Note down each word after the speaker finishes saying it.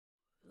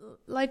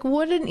Like,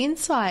 what an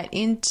insight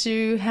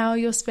into how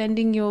you're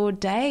spending your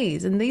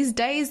days and these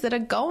days that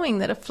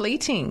are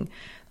fleeting.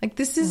 Like,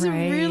 this is a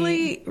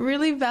really,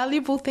 really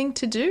valuable thing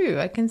to do.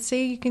 I can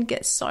see you can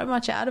get so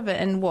much out of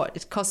it. And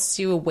it costs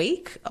you a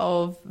week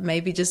of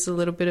maybe just a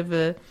little bit of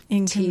a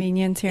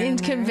inconvenience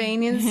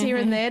here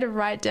and there to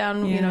write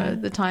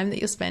down, the time that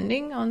you're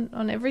spending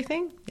on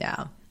everything.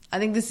 Yeah. I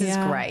think this is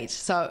great.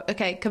 So,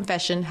 okay,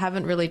 confession,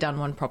 haven't really done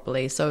one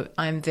properly. So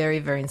I'm very,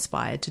 very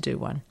inspired to do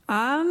one.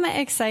 I'm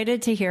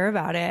excited to hear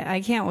about it. I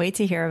can't wait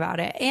to hear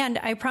about it. And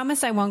I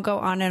promise I won't go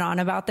on and on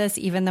about this,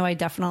 even though I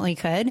definitely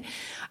could.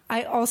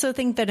 I also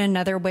think that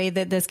another way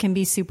that this can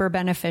be super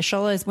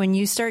beneficial is when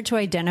you start to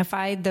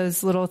identify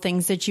those little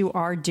things that you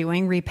are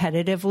doing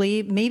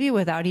repetitively, maybe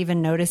without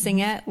even noticing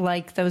it,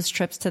 like those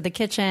trips to the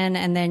kitchen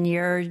and then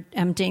you're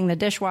emptying the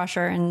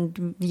dishwasher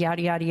and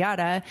yada, yada,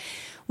 yada.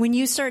 When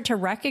you start to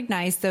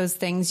recognize those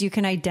things, you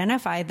can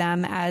identify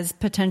them as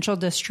potential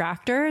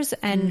distractors.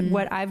 And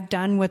what I've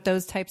done with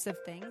those types of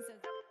things is...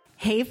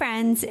 Hey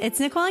friends, it's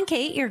Nicole and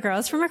Kate, your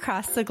girls from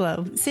across the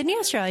globe, Sydney,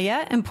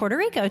 Australia, and Puerto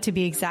Rico to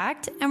be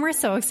exact, and we're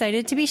so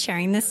excited to be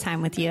sharing this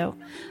time with you.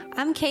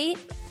 I'm Kate.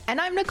 And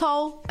I'm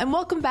Nicole, and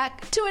welcome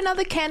back to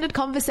another candid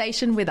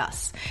conversation with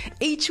us.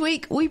 Each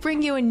week, we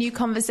bring you a new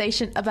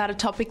conversation about a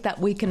topic that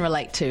we can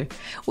relate to.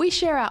 We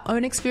share our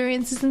own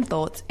experiences and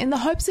thoughts in the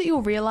hopes that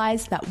you'll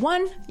realize that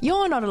 1,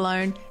 you're not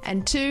alone,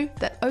 and 2,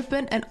 that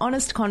open and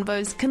honest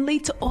convos can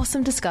lead to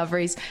awesome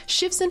discoveries,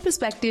 shifts in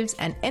perspectives,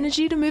 and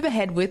energy to move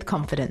ahead with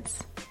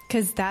confidence.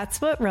 Because that's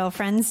what real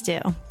friends do.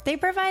 They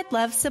provide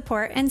love,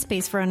 support, and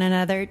space for one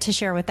another to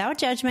share without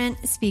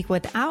judgment, speak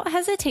without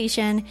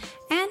hesitation,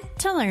 and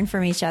to learn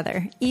from each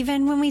other,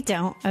 even when we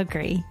don't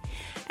agree.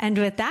 And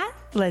with that,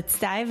 let's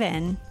dive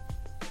in.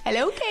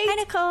 Hello, Kate. Hi,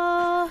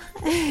 Nicole.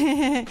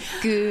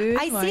 Good morning.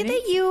 I see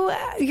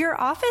that your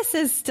office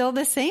is still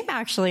the same,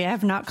 actually. I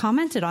have not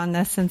commented on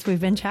this since we've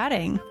been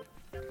chatting.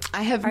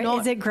 I have not.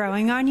 Is it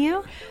growing on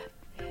you?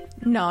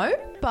 No,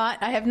 but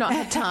I have not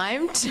had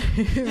time to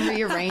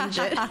rearrange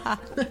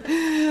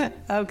it.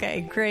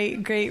 Okay,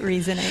 great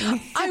reasoning.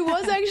 I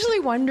was actually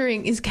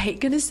wondering, is Kate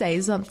going to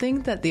say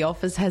something that the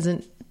office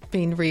hasn't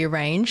been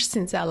rearranged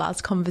since our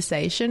last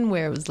conversation,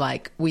 where it was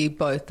like we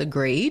both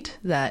agreed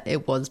that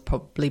it was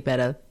probably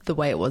better the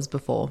way it was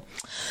before?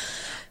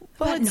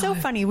 Well, it's so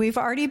funny. We've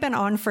already been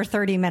on for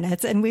 30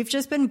 minutes and we've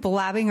just been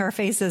blabbing our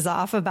faces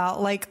off about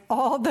like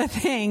all the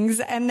things.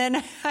 And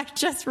then I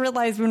just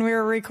realized when we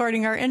were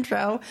recording our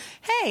intro,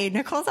 hey,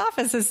 Nicole's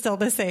office is still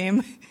the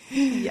same.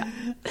 Yeah.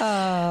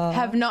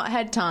 Have not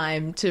had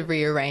time to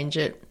rearrange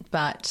it,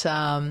 but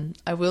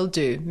I will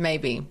do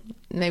maybe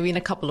in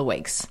a couple of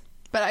weeks.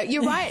 But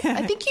you're right.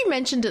 I think you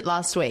mentioned it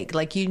last week.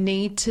 Like, you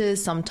need to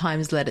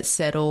sometimes let it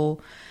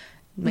settle,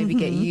 maybe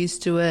get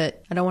used to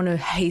it. I don't want to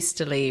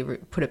hastily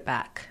put it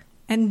back.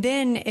 And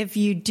then if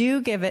you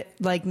do give it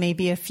like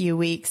maybe a few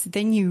weeks,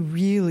 then you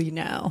really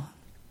know.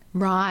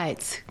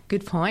 Right.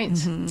 Good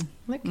point.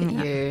 Look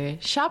at you.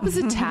 Sharp as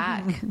a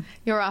tack.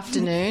 Your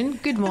afternoon.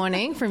 Good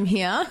morning from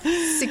here.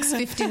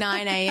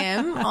 6:59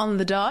 a.m. on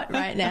the dot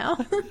right now.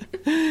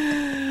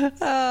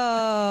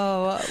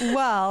 Oh,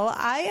 well,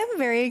 I am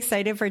very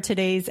excited for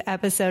today's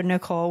episode,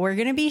 Nicole. We're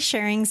going to be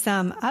sharing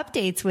some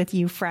updates with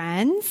you,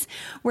 friends.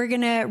 We're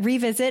going to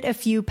revisit a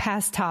few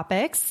past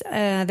topics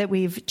that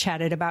we've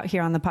chatted about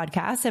here on the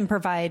podcast and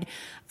provide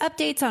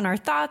updates on our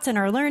thoughts and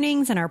our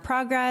learnings and our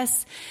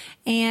progress.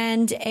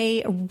 And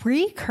a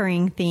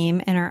recurring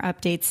theme in our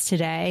updates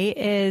today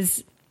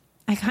is,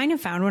 I kind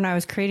of found when I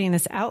was creating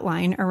this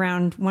outline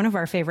around one of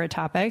our favorite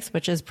topics,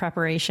 which is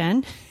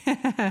preparation.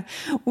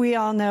 We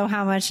all know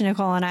how much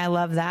Nicole and I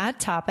love that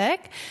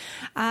topic.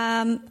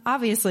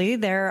 Obviously,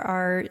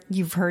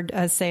 you've heard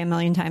us say a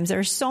million times, there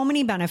are so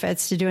many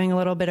benefits to doing a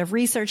little bit of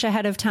research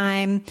ahead of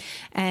time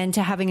and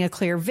to having a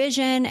clear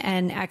vision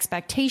and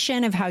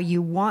expectation of how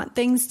you want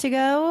things to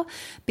go,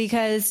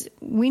 because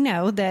we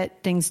know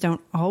that things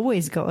don't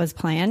always go as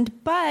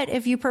planned. But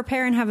if you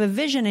prepare and have a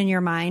vision in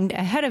your mind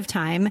ahead of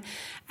time,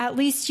 at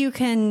least you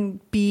can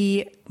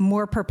be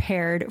more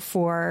prepared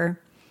for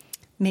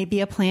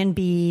maybe a plan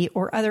B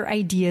or other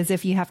ideas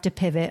if you have to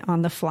pivot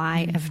on the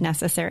fly if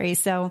necessary.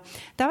 So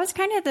that was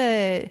kind of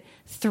the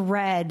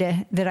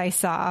thread that I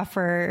saw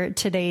for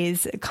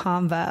today's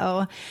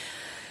convo.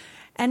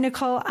 And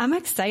Nicole, I'm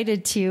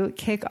excited to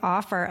kick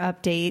off our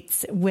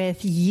updates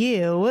with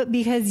you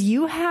because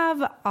you have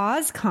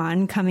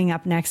OzCon coming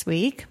up next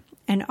week.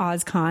 And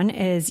OzCon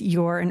is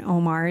your and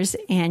Omar's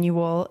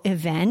annual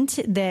event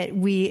that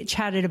we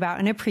chatted about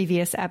in a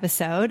previous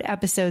episode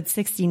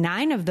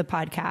 69 of the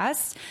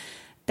podcast.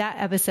 That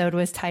episode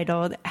was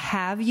titled,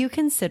 Have You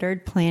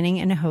Considered Planning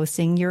and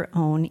Hosting Your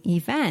Own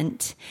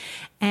Event?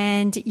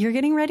 And you're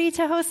getting ready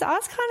to host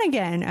OzCon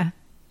again.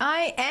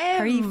 I am.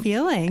 How are you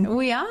feeling?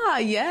 We are,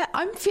 yeah.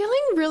 I'm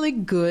feeling really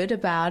good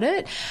about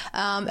it.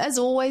 As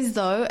always,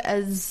 though,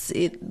 as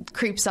it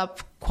creeps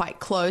up quite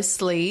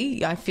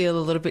closely, I feel a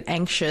little bit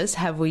anxious.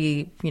 Have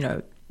we,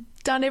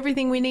 done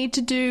everything we need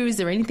to do? Is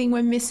there anything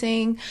we're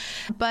missing?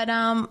 But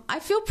I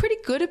feel pretty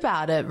good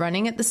about it.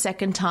 Running it the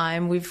second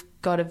time, we've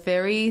got a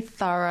very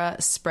thorough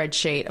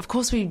spreadsheet. Of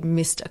course, we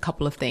missed a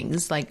couple of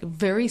things, like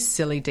very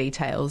silly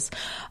details.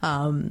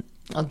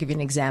 I'll give you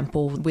an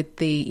example. With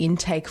the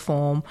intake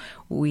form,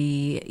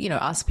 we,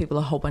 ask people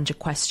a whole bunch of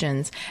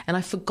questions, and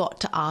I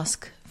forgot to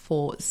ask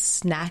for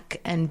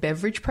snack and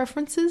beverage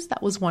preferences.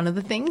 That was one of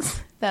the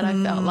things that I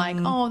felt like,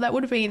 that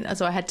would have been,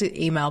 so I had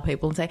to email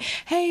people and say,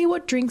 hey,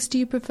 what drinks do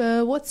you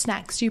prefer? What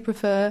snacks do you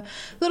prefer?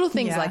 Little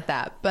things like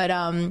that. But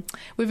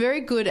we're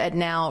very good at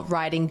now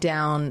writing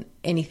down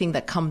anything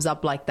that comes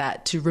up like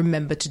that to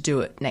remember to do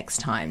it next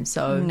time.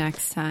 So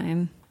next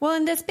time. Well,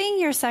 and this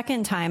being your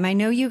second time, I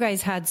know you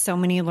guys had so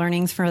many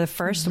learnings for the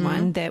first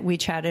one that we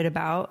chatted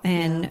about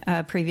in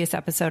a previous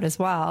episode as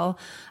well.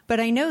 But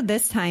I know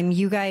this time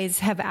you guys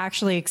have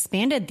actually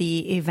expanded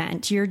the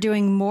event. You're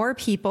doing more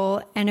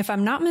people, and if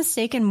I'm not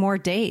mistaken, more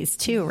days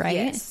too, right?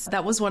 Yes.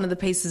 That was one of the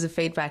pieces of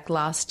feedback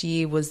last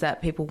year, was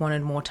that people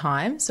wanted more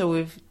time.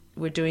 So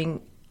we're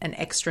doing an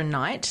extra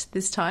night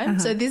this time.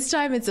 So this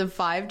time it's a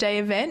 5-day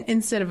event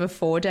instead of a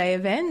 4-day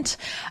event,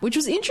 which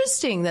was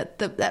interesting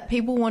that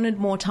people wanted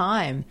more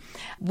time.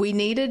 We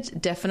needed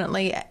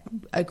definitely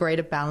a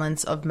greater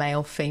balance of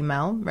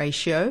male-female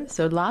ratio.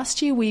 So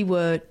last year we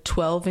were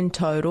 12 in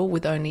total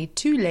with only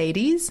 2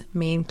 ladies,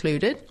 me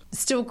included.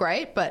 Still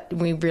great, but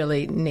we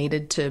really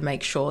needed to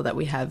make sure that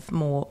we have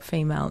more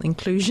female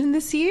inclusion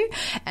this year.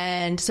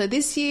 And so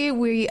this year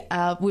we've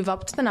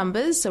upped the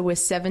numbers. So we're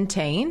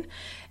 17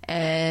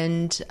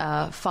 and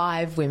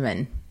 5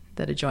 women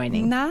that are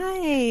joining.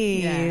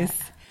 Nice. Yeah.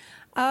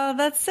 Oh,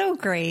 that's so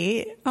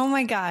great. Oh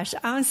my gosh.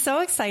 I'm so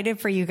excited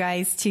for you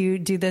guys to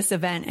do this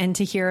event and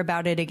to hear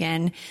about it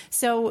again.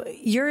 So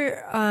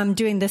you're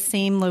doing the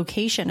same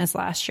location as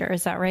last year.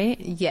 Is that right?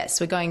 Yes.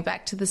 We're going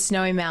back to the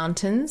Snowy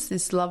Mountains,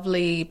 this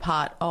lovely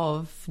part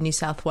of New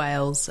South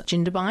Wales,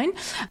 Jindabyne.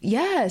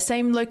 Yeah,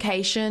 same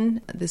location,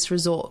 this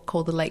resort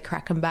called the Lake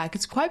Crackenback.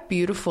 It's quite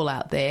beautiful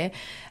out there,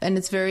 and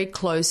it's very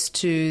close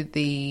to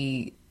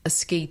a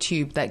ski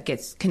tube that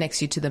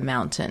connects you to the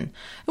mountain.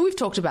 And we've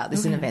talked about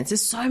this in events. There's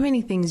so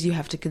many things you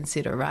have to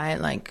consider, right?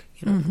 Like,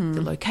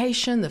 the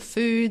location, the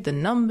food, the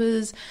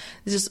numbers.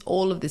 There's just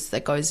all of this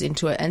that goes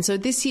into it. And so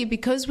this year,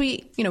 because we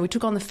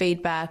took on the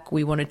feedback,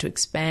 we wanted to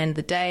expand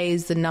the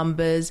days, the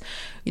numbers.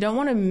 You don't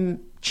want to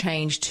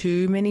change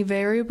too many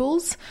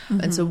variables.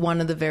 And so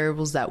one of the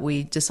variables that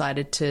we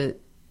decided to,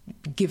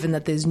 given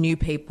that there's new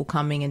people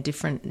coming and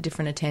different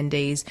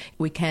attendees,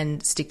 we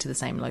can stick to the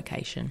same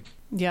location.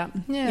 Yeah.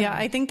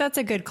 I think that's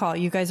a good call.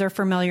 You guys are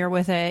familiar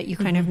with it. You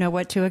kind of know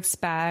what to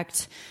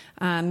expect.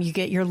 You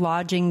get your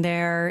lodging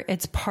there.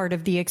 It's part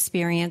of the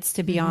experience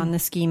to be on the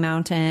ski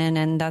mountain.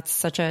 And that's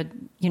such a,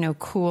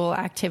 cool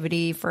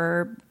activity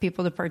for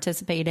people to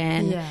participate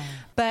in. Yeah.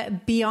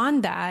 But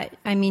beyond that,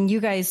 I mean, you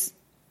guys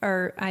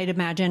are, I'd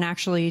imagine,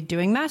 actually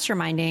doing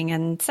masterminding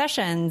and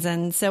sessions.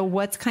 And so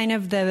what's kind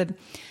of the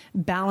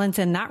balance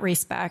in that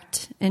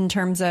respect in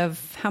terms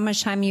of how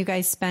much time you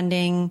guys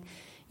spending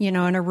in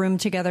a room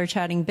together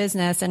chatting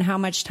business, and how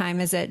much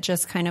time is it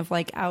just kind of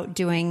like out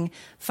doing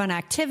fun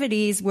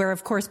activities where,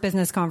 of course,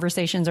 business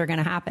conversations are going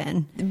to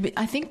happen?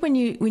 I think when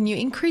you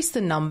increase the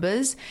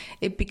numbers,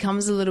 it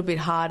becomes a little bit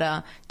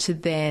harder to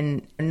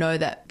then know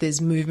that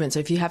there's movement. So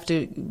if you have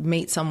to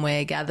meet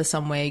somewhere, gather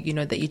somewhere,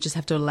 that you just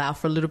have to allow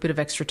for a little bit of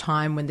extra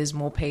time when there's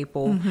more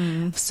people.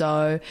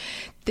 So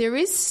there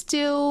is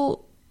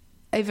still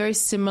a very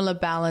similar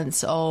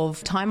balance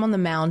of time on the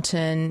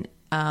mountain,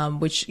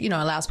 which,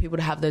 allows people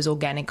to have those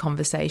organic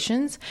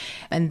conversations.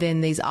 And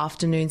then these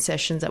afternoon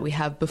sessions that we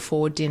have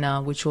before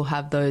dinner, which will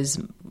have those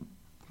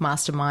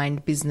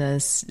mastermind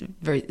business,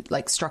 very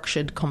like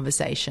structured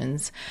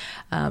conversations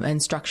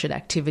and structured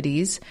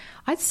activities.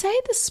 I'd say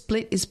the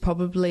split is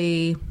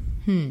probably,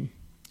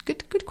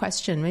 good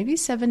question, maybe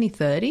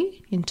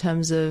 70-30 in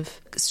terms of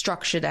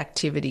structured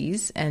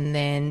activities, and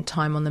then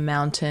time on the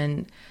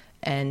mountain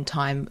and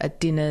time at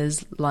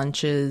dinners,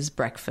 lunches,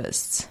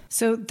 breakfasts.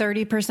 So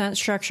 30%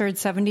 structured,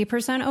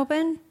 70%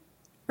 open,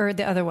 or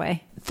the other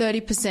way?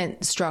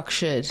 30%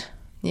 structured.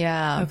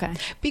 Yeah. Okay.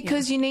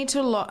 Because you need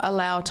to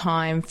allow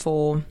time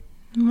for,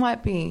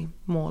 might be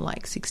more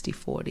like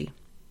 60-40.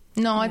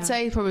 No, I'd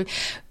say probably,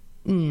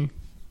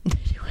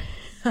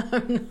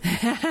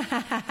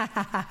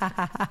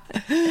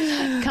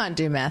 can't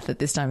do math at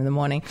this time in the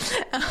morning.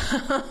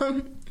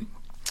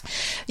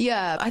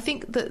 Yeah, I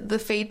think the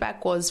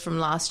feedback was from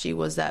last year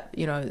was that,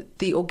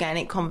 the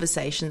organic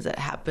conversations that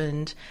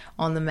happened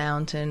on the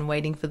mountain,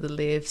 waiting for the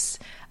lifts,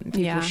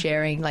 people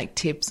sharing like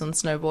tips on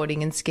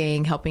snowboarding and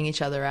skiing, helping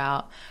each other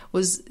out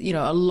was,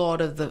 a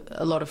lot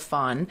of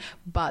fun,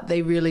 but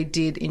they really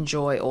did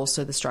enjoy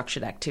also the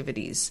structured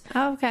activities.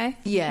 Oh, okay.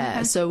 Yeah.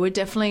 Okay. So we're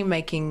definitely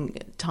making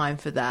time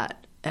for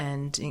that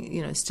and,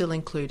 still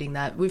including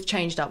that. We've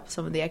changed up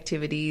some of the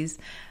activities.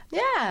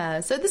 Yeah.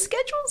 So the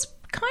schedule's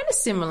kind of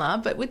similar,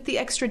 but with the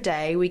extra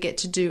day, we get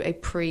to do a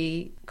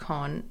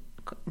pre-con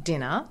o'clock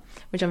dinner,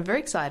 which I'm very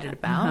excited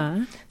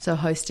about. So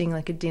hosting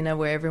like a dinner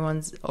where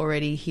everyone's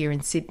already here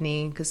in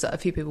Sydney, because a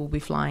few people will be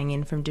flying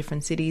in from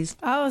different cities.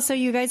 Oh, so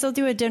you guys will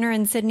do a dinner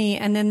in Sydney,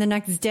 and then the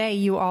next day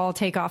you all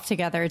take off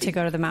together to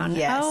go to the mountain.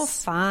 Yes. Oh,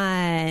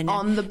 fun.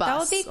 On the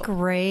bus. That would be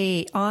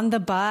great. On the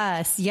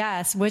bus,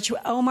 yes, which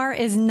Omar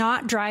is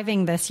not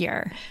driving this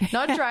year.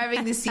 Not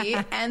driving this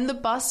year, and the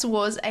bus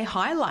was a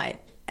highlight.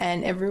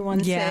 And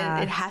everyone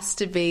said it has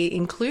to be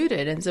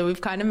included. And so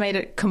we've kind of made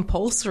it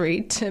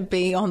compulsory to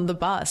be on the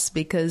bus,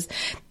 because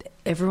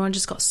everyone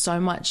just got so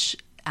much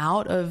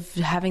out of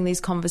having these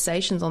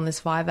conversations on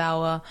this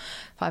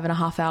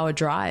 5.5 hour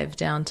drive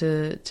down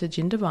to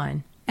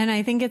Jindabyne. And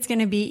I think it's going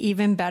to be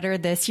even better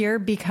this year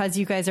because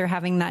you guys are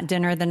having that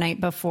dinner the night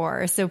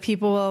before. So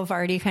people will have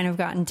already kind of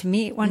gotten to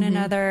meet one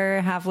another,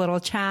 have little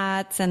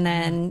chats, and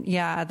then,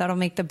 that'll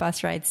make the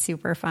bus ride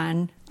super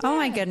fun. Yeah. Oh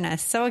my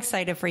goodness. So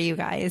excited for you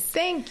guys.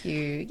 Thank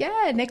you.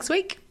 Yeah. Next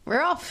week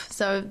we're off.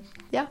 So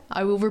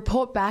I will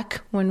report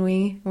back when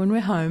we're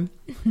home.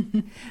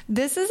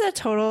 This is a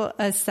total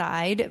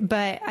aside,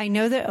 but I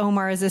know that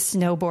Omar is a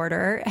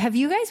snowboarder. Have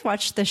you guys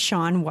watched the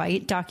Shaun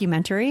White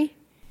documentary?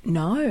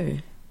 No.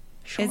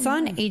 It's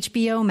on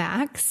HBO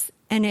Max,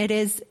 and it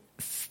is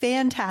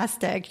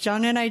fantastic.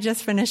 John and I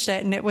just finished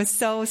it, and it was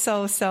so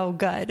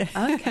good.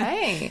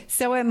 Okay.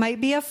 So it might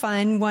be a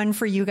fun one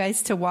for you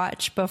guys to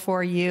watch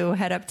before you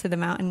head up to the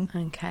mountain.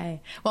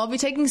 Okay. Well, I'll be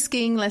taking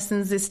skiing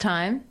lessons this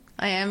time.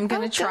 I am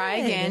going to try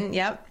again.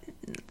 Yep.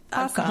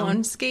 Awesome. I've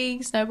gone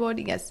skiing,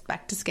 snowboarding, yes,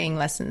 back to skiing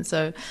lessons.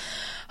 So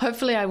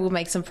hopefully I will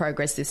make some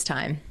progress this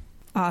time.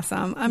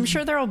 Awesome. I'm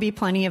sure there will be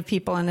plenty of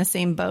people in the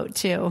same boat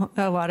too.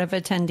 A lot of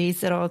attendees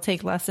that will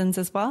take lessons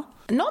as well.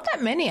 Not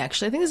that many,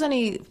 actually. I think there's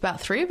only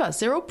about 3 of us.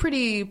 They're all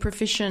pretty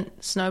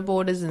proficient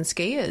snowboarders and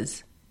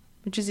skiers,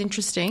 which is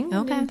interesting.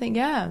 Okay. I think,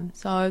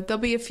 so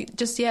there'll be a few,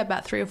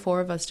 about 3 or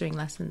 4 of us doing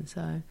lessons. So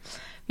it'll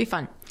be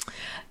fun.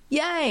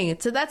 Yay.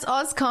 So that's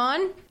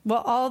OzCon.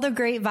 Well, all the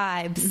great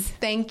vibes.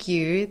 Thank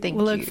you. We'll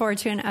look forward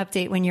to an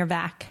update when you're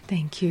back.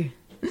 Thank you.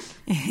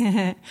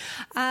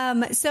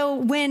 So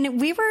when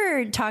we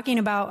were talking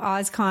about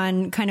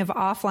OzCon kind of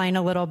offline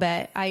a little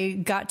bit, I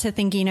got to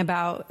thinking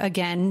about,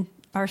 again,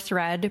 our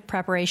thread,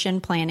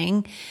 preparation,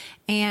 planning,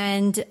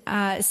 and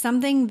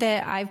something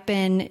that I've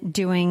been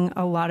doing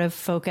a lot of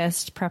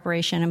focused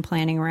preparation and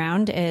planning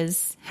around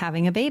is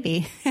having a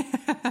baby.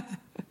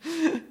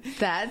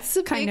 That's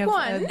a big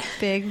one.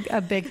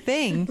 A big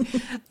thing.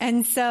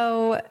 And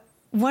so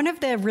one of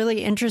the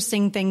really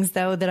interesting things,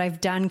 though, that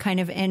I've done kind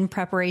of in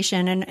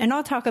preparation, and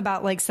I'll talk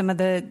about like some of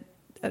the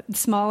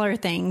smaller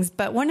things,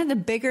 but one of the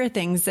bigger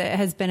things that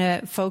has been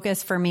a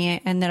focus for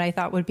me and that I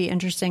thought would be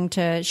interesting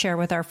to share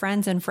with our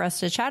friends and for us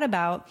to chat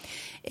about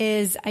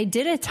is I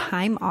did a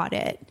time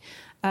audit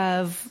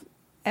of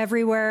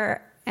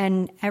everywhere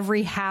and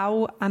every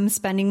how I'm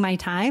spending my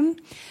time.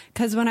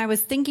 Because when I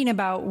was thinking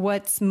about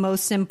what's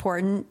most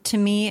important to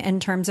me in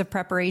terms of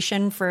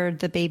preparation for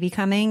the baby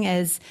coming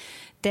is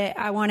that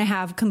I want to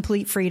have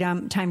complete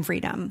freedom, time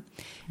freedom.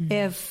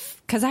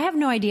 Because I have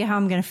no idea how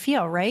I'm going to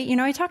feel, right? You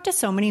know, I talk to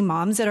so many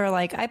moms that are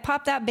like, I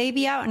popped that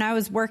baby out and I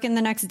was working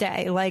the next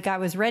day. Like I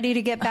was ready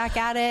to get back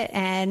at it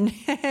and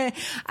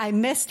I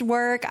missed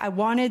work. I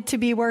wanted to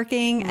be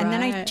working. And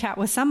then I chat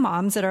with some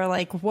moms that are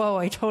like, whoa,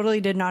 I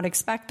totally did not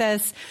expect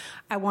this.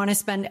 I want to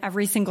spend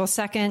every single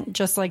second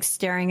just like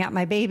staring at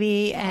my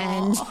baby.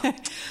 And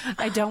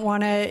I don't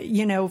want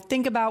to,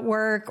 think about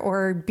work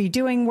or be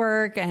doing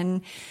work.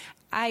 And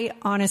I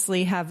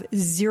honestly have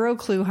zero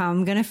clue how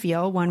I'm going to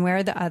feel one way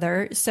or the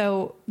other.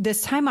 So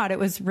this time audit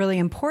was really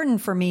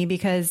important for me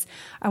because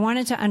I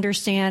wanted to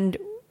understand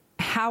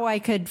how I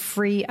could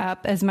free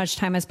up as much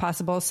time as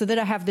possible so that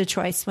I have the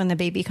choice when the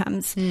baby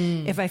comes.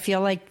 If I feel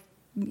like,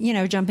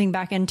 jumping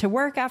back into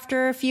work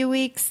after a few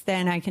weeks,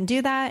 then I can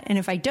do that. And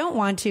if I don't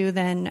want to,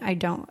 then I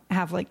don't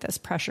have like this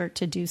pressure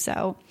to do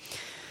so.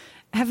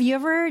 Have you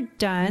ever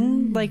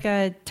done like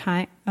a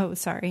time? Oh,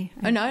 sorry.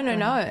 Oh,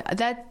 no.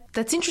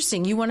 That's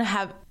interesting. You want to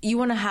have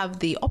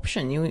the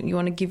option. You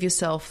want to give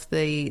yourself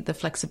the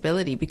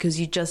flexibility because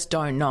you just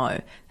don't know.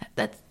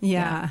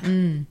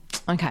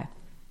 Okay.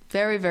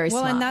 Very, very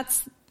smart. Well, and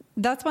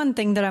that's one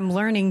thing that I'm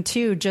learning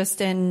too,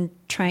 just in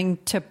trying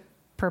to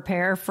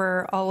prepare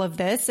for all of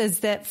this,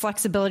 is that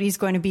flexibility is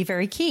going to be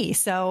very key.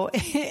 So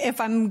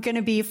if I'm going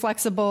to be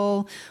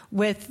flexible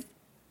with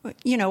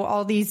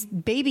all these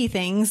baby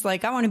things,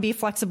 like I want to be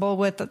flexible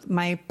with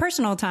my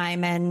personal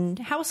time and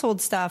household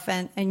stuff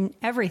and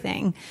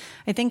everything.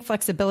 I think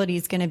flexibility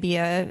is going to be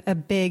a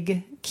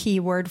big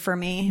key word for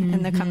me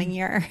in the coming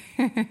year.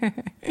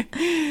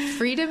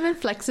 Freedom and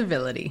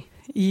flexibility.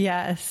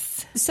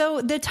 Yes.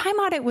 So the time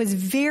audit was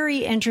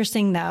very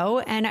interesting though.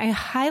 And I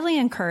highly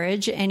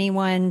encourage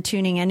anyone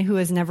tuning in who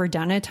has never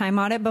done a time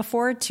audit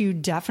before to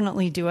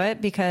definitely do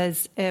it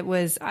because it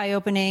was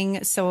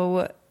eye-opening.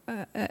 So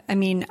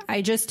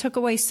I just took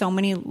away so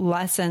many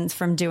lessons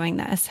from doing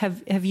this.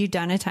 Have you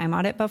done a time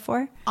audit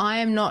before? I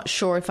am not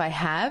sure if I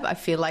have. I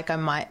feel like I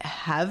might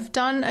have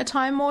done a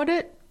time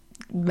audit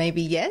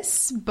maybe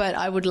yes, but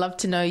I would love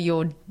to know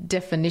your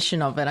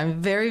definition of it.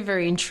 I'm very,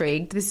 very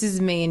intrigued. This is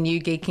me and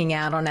you geeking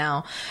out on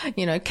our,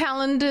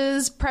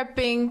 calendars,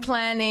 prepping,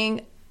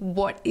 planning.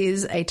 What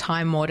is a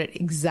time audit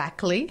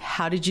exactly?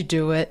 How did you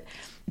do it?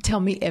 Tell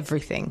me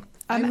everything.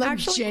 I'm like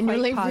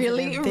genuinely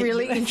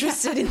really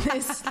interested in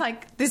this.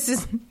 Like, this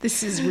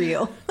is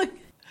real.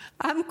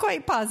 I'm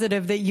quite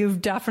positive that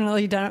you've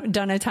definitely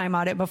done a time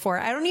audit before.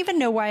 I don't even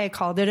know why I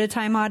called it a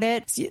time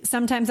audit.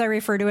 Sometimes I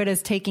refer to it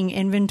as taking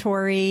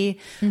inventory.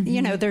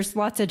 There's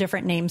lots of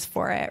different names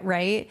for it,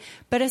 right?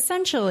 But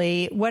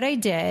essentially what I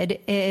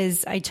did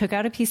is I took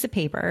out a piece of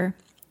paper,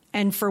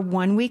 and for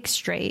 1 week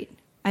straight,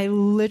 I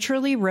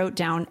literally wrote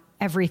down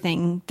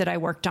everything that I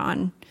worked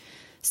on.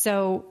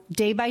 So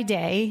day by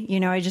day,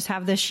 I just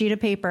have this sheet of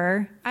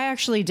paper. I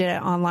actually did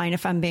it online,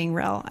 if I'm being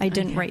real. I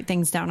didn't write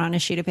things down on a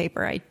sheet of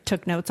paper. I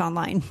took notes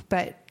online,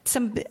 but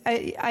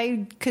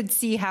I could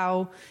see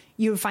how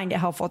you would find it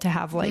helpful to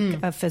have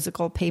like a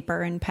physical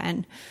paper and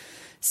pen.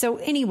 So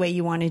any way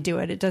you want to do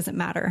it, it doesn't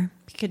matter.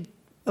 You could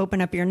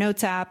open up your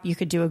notes app. You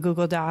could do a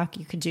Google Doc.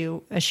 You could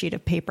do a sheet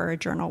of paper, a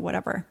journal,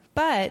 whatever.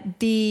 But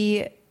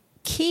the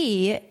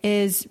key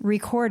is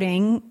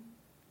recording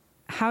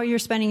how you're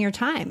spending your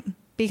time.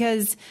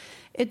 Because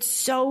it's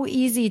so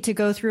easy to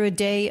go through a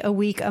day, a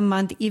week, a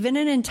month, even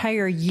an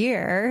entire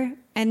year,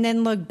 and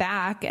then look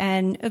back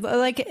and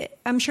like,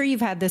 I'm sure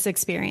you've had this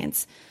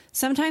experience.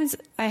 Sometimes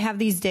I have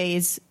these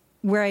days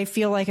where I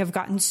feel like I've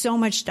gotten so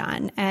much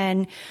done,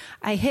 and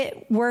I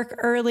hit work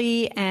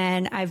early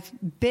and I've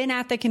been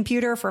at the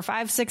computer for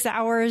 5-6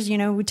 hours,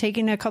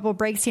 taking a couple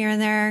breaks here and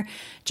there.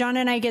 John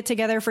and I get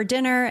together for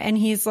dinner and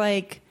he's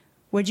like,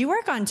 "What'd you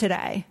work on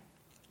today?"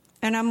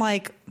 And I'm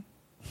like,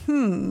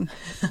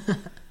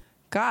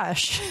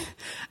 gosh,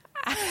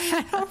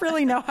 I don't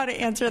really know how to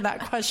answer that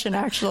question,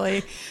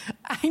 actually.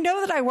 I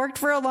know that I worked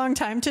for a long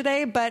time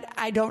today, but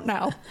I don't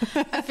know.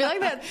 I feel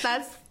like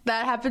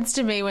that happens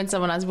to me when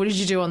someone asks, "What did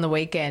you do on the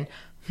weekend?"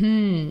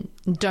 Don't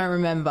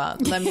remember.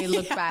 Let me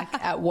look back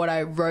at what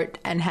I wrote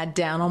and had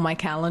down on my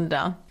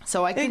calendar.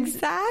 So I can...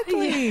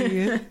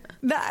 Exactly.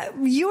 That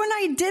you and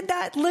I did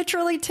that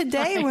literally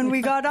today when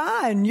we got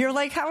on. You're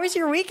like, "How was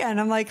your weekend?"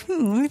 I'm like, let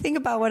me think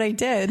about what I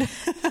did.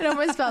 It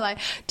almost felt like,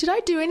 did I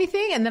do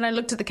anything? And then I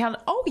looked at the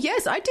calendar. Oh,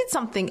 yes, I did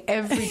something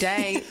every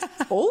day,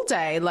 all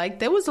day. Like,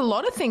 there was a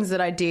lot of things that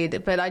I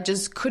did, but I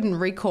just couldn't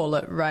recall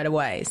it right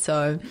away.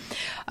 So,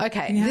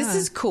 okay, This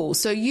is cool.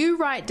 So you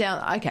write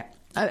down, okay,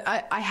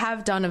 I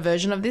have done a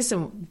version of this,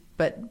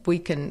 but we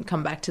can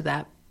come back to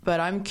that.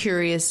 But I'm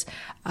curious,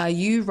 are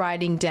you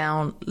writing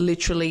down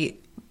literally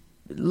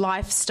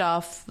life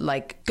stuff,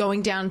 like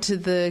going down to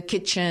the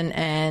kitchen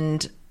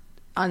and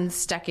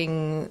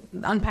unpacking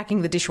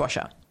the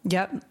dishwasher?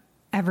 Yep.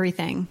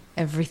 Everything.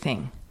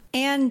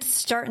 And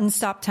start and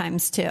stop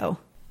times too.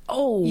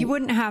 Oh, you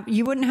wouldn't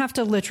have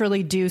to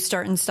literally do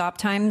start and stop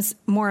times.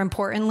 More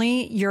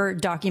importantly, you're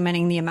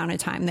documenting the amount of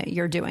time that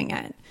you're doing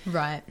it.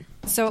 Right.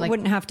 So it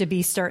wouldn't have to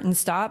be start and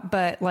stop,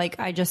 but like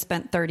I just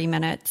spent 30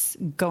 minutes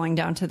going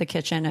down to the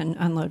kitchen and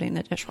unloading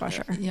the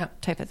dishwasher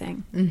type of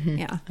thing. Mm-hmm.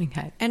 Yeah.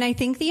 Okay. And I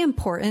think the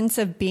importance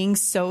of being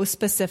so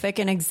specific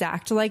and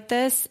exact like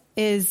this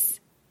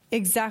is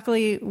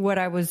exactly what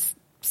I was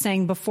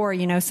saying before.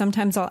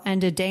 Sometimes I'll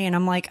end a day and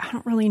I'm like, I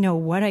don't really know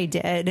what I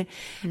did.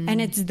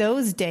 And it's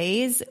those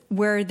days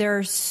where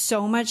there's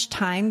so much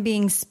time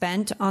being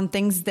spent on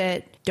things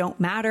that don't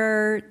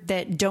matter,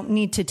 that don't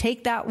need to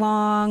take that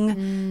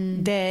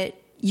long, that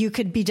you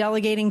could be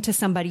delegating to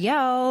somebody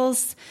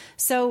else.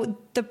 So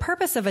the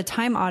purpose of a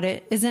time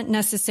audit isn't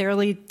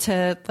necessarily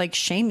to like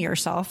shame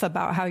yourself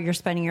about how you're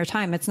spending your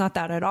time. It's not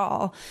that at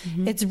all.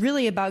 It's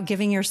really about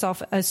giving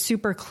yourself a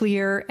super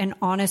clear and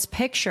honest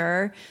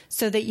picture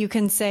so that you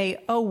can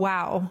say, "Oh,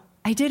 wow,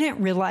 I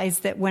didn't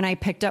realize that when I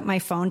picked up my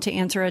phone to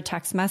answer a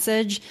text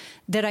message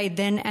that I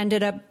then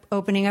ended up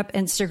opening up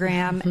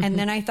Instagram and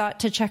then I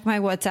thought to check my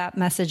WhatsApp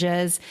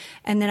messages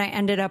and then I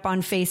ended up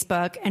on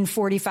Facebook and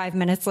 45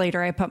 minutes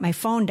later I put my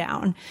phone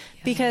down."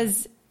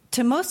 Because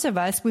to most of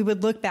us, we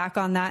would look back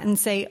on that and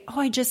say, "Oh,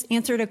 I just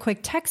answered a quick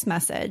text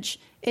message.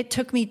 It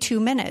took me 2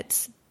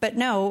 minutes." But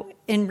no,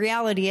 in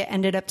reality, it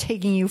ended up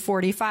taking you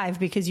 45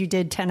 because you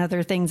did 10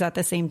 other things at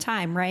the same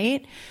time,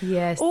 right?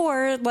 Yes.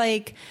 Or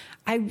like,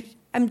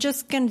 I'm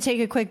just going to take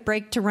a quick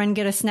break to run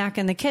get a snack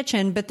in the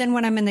kitchen. But then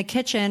when I'm in the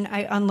kitchen,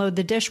 I unload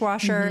the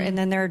dishwasher and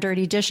then there are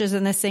dirty dishes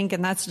in the sink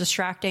and that's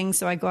distracting.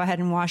 So I go ahead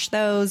and wash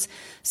those.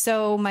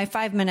 So my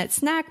 5-minute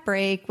snack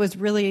break was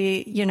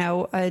really,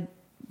 a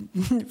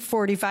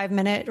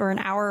 45-minute or an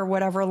hour or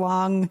whatever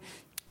long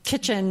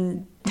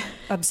kitchen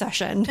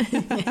obsession.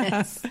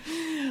 Yes.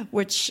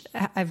 Which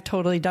I've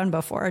totally done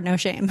before. No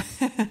shame.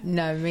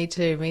 No, me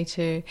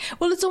too.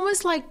 Well, it's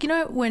almost like,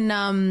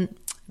 when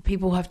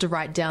people have to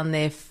write down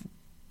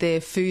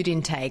their food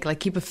intake, like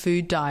keep a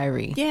food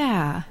diary.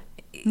 Yeah.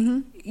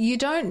 You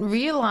don't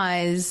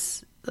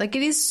realize, like,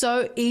 it is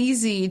so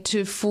easy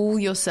to fool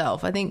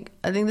yourself. I think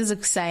there's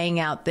a saying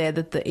out there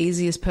that the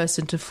easiest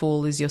person to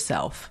fool is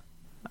yourself.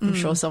 I'm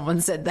sure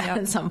someone said that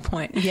at some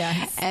point.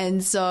 Yes.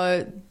 And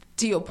so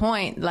to your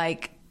point,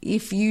 like,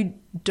 if you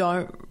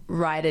don't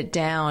write it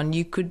down,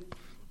 you could,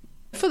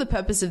 for the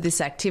purpose of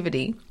this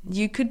activity,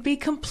 you could be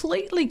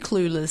completely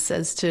clueless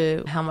as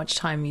to how much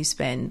time you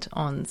spend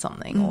on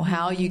something or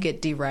how you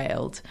get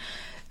derailed.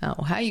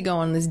 Or how you go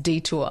on this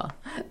detour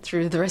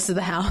through the rest of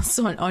the house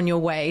on your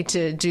way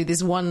to do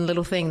this one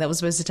little thing that was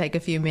supposed to take a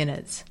few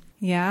minutes.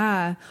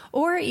 Yeah.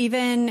 Or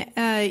even,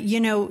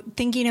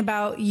 thinking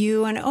about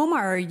you and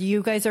Omar,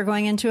 you guys are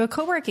going into a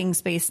co-working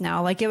space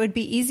now. Like, it would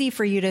be easy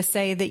for you to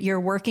say that your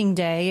working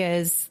day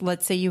is,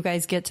 let's say you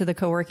guys get to the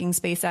co-working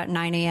space at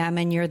 9 a.m.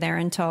 and you're there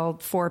until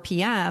 4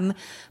 p.m.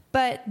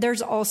 But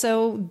there's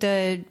also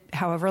the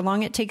however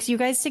long it takes you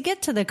guys to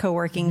get to the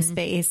co-working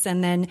space.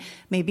 And then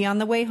maybe on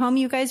the way home,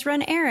 you guys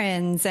run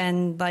errands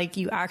and like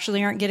you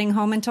actually aren't getting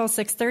home until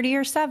 6:30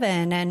 or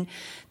 7. And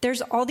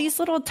there's all these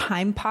little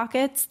time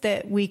pockets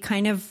that we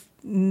kind of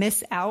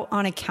miss out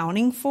on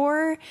accounting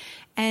for.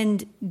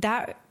 And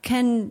that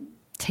can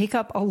take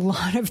up a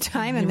lot of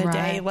time in the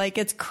day. Like,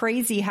 it's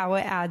crazy how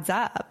it adds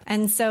up.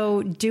 And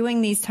so doing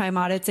these time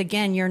audits,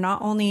 again, you're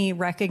not only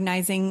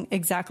recognizing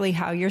exactly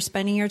how you're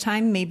spending your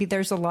time. Maybe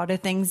there's a lot of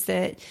things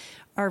that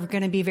are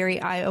going to be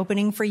very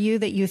eye-opening for you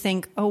that you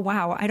think, oh,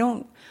 wow, I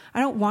don't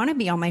want to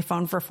be on my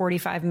phone for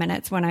 45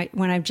 minutes when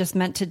I've just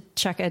meant to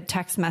check a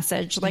text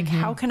message. Like,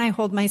 how can I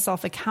hold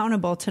myself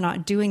accountable to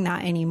not doing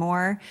that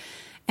anymore?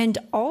 And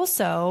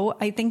also,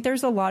 I think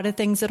there's a lot of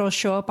things that'll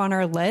show up on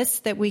our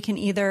list that we can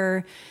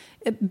either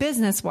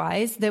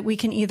business-wise, that we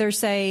can either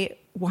say,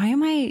 why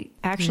am I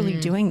actually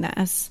doing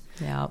this?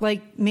 Yeah.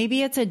 Like,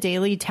 maybe it's a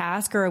daily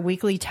task or a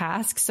weekly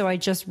task, so I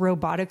just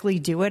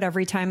robotically do it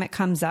every time it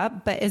comes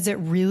up. But is it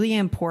really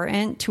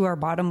important to our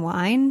bottom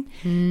line?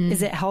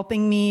 Is it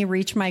helping me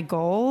reach my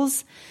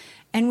goals?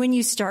 And when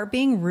you start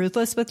being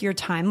ruthless with your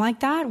time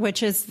like that,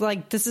 which is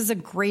like, this is a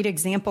great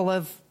example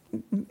of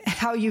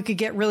how you could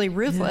get really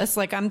ruthless.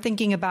 Like, I'm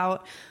thinking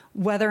about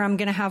whether I'm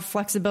going to have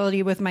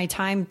flexibility with my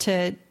time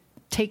to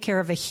take care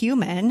of a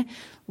human.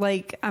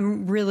 Like,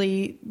 I'm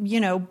really,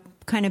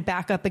 kind of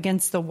back up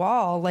against the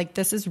wall. Like,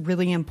 this is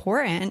really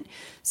important.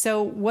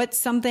 So what's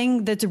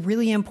something that's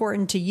really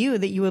important to you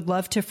that you would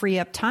love to free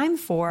up time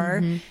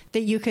for,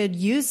 that you could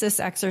use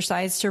this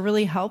exercise to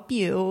really help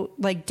you,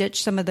 like,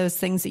 ditch some of those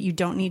things that you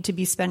don't need to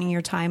be spending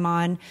your time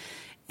on?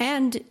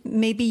 And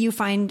maybe you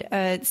find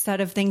a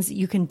set of things that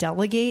you can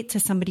delegate to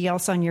somebody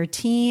else on your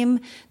team,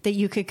 that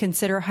you could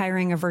consider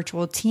hiring a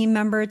virtual team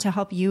member to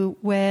help you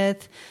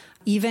with.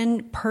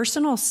 Even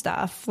personal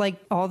stuff, like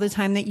all the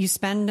time that you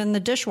spend in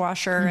the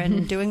dishwasher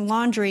and doing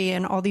laundry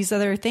and all these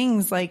other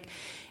things. Like,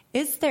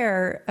 is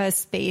there a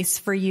space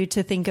for you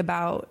to think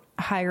about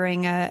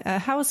hiring a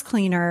house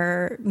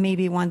cleaner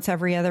maybe once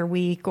every other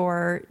week,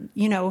 or,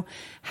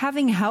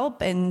 having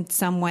help in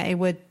some way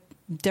with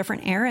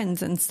different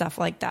errands and stuff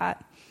like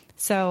that?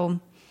 So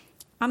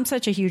I'm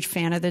such a huge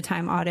fan of the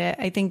time audit.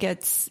 I think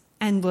it's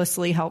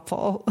endlessly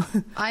helpful.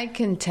 I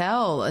can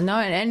tell. No,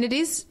 and it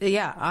is,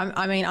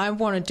 I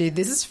want to do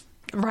this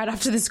right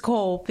after this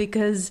call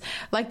because,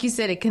 like you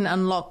said, it can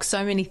unlock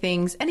so many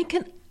things, and it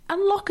can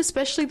unlock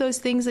especially those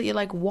things that you're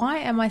like, why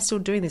am I still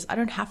doing this? I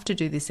don't have to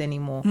do this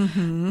anymore.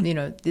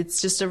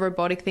 It's just a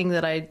robotic thing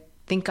that I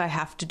think I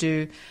have to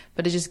do,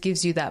 but it just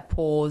gives you that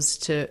pause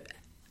to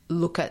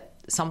look at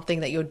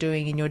something that you're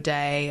doing in your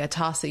day, a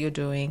task that you're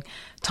doing,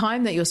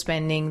 time that you're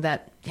spending,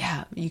 that,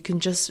 you can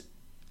just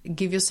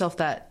give yourself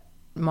that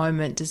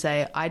moment to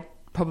say, I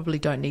probably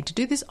don't need to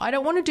do this. I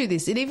don't want to do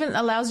this. It even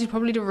allows you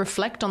probably to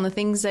reflect on the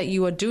things that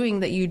you are doing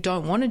that you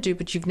don't want to do,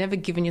 but you've never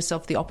given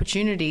yourself the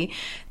opportunity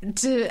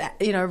to,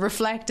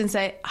 reflect and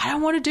say, I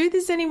don't want to do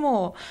this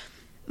anymore.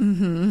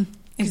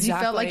 Because you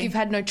felt like you've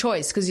had no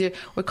choice, because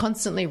we're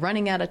constantly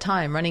running out of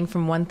time, running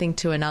from one thing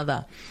to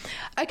another.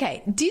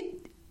 Okay.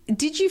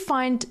 Did you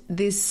find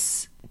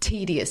this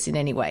tedious in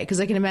any way? Because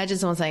I can imagine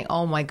someone saying,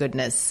 oh my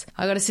goodness,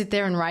 I got to sit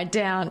there and write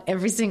down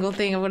every single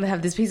thing. I've got to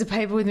have this piece of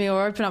paper with me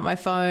or open up my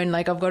phone.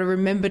 Like, I've got to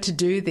remember to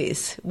do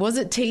this. Was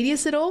it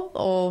tedious at all?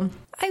 Or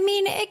I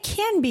mean, it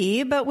can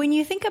be, but when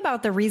you think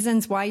about the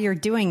reasons why you're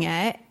doing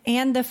it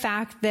and the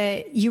fact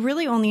that you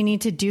really only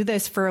need to do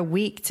this for a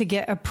week to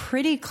get a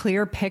pretty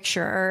clear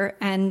picture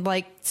and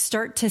like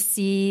start to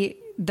see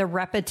the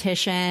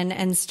repetition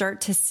and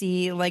start to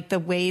see like the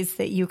ways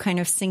that you kind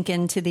of sink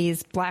into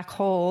these black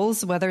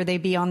holes, whether they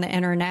be on the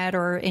internet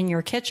or in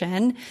your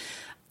kitchen,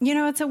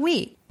 it's a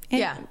week.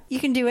 You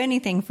can do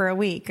anything for a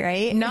week,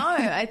 right? No,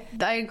 I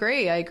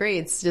agree.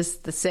 It's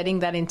just the setting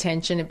that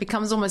intention. It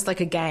becomes almost like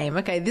a game.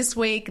 Okay, this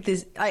week,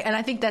 and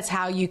I think that's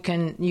how you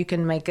can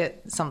make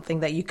it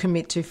something that you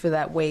commit to for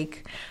that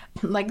week.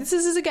 Like, this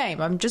is a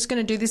game. I'm just going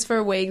to do this for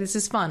a week. This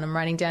is fun. I'm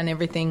writing down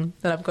everything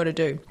that I've got to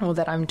do or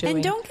that I'm doing.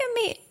 And don't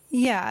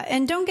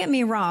get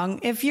me wrong.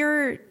 If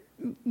you're,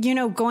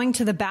 going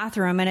to the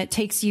bathroom and it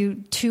takes you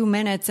 2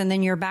 minutes and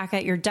then you're back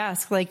at your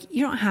desk, like,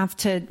 you don't have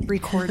to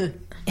record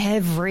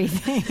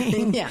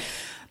everything.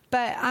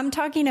 But I'm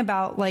talking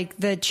about like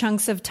the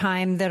chunks of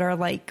time that are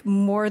like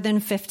more than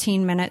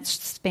 15-minute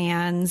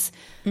spans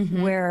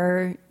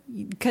where,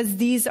 because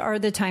these are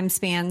the time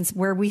spans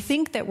where we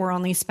think that we're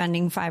only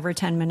spending 5 or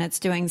 10 minutes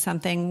doing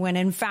something when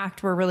in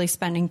fact we're really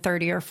spending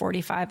 30 or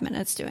 45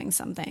 minutes doing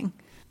something.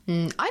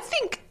 I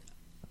think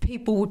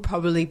people would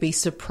probably be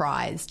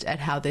surprised at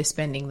how they're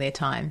spending their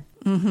time.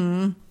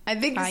 I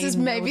think this is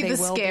maybe the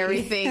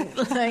scary thing.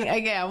 Like,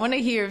 okay, I want to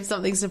hear if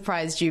something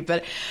surprised you,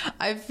 but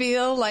I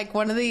feel like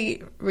one of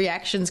the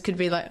reactions could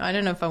be like, I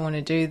don't know if I want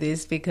to do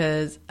this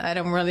because I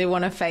don't really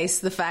want to face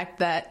the fact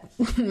that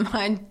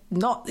I'm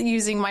not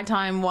using my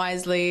time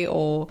wisely,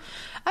 or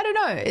I don't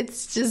know.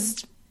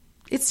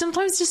 It's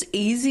sometimes just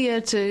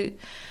easier to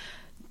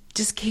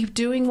just keep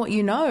doing what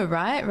you know,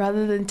 right?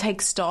 Rather than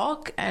take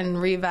stock and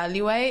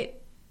reevaluate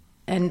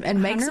and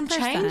make 100%. Some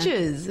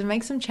changes and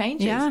make some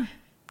changes. Yeah.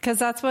 Because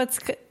that's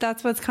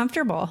what's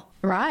comfortable.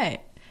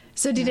 Right.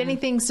 So did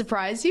anything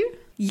surprise you?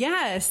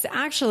 Yes,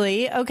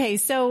 actually. Okay.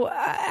 So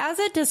as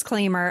a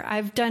disclaimer,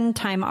 I've done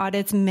time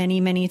audits many,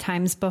 many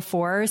times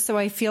before. So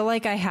I feel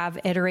like I have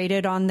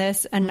iterated on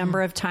this a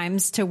number of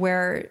times to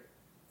where,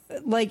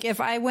 like,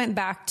 if I went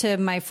back to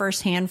my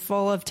first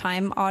handful of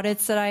time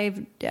audits that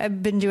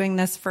I've been doing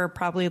this for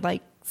probably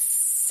like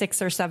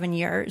 6 or 7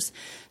 years.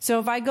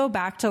 So if I go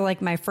back to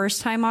like my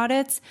first time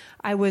audits,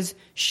 I was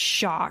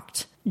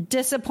shocked,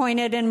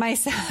 disappointed in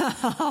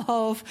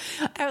myself.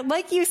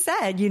 Like you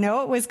said,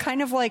 it was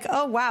kind of like,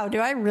 oh, wow, do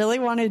I really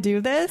want to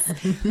do this?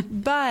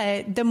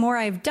 But the more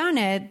I've done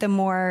it, the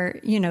more,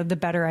 the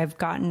better I've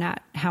gotten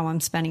at how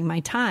I'm spending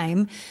my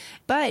time.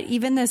 But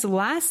even this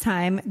last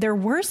time, there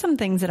were some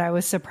things that I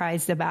was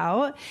surprised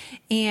about.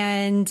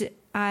 And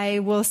I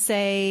will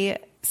say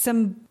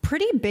some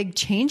pretty big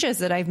changes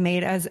that I've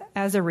made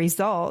as a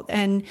result.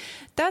 And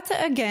that's,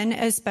 again,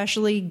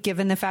 especially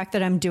given the fact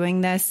that I'm doing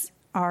this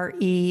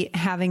RE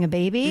having a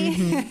baby.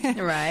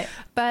 Right.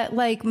 But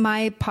like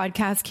my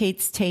podcast,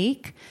 Kate's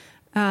Take,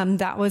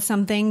 that was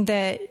something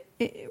that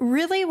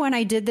really, when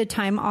I did the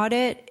time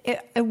audit,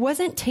 it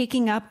wasn't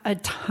taking up a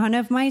ton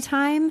of my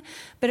time,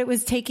 but it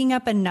was taking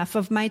up enough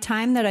of my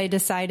time that I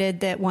decided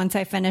that once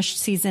I finished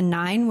season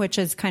 9, which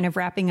is kind of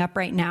wrapping up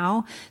right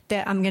now,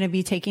 that I'm going to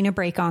be taking a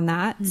break on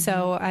that.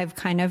 So I've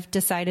kind of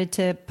decided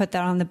to put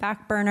that on the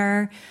back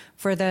burner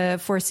for the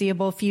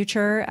foreseeable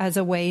future as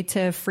a way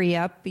to free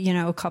up,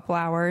 a couple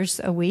hours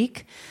a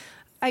week.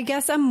 I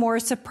guess I'm more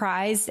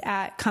surprised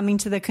at coming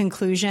to the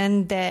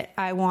conclusion that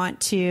I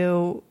want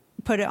to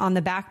put it on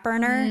the back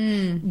burner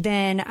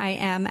than I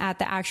am at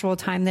the actual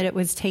time that it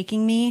was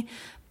taking me.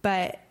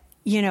 But,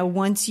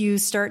 once you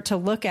start to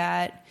look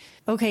at,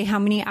 okay, how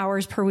many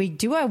hours per week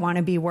do I want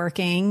to be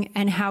working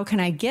and how can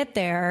I get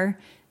there?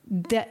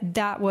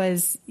 That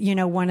was,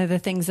 one of the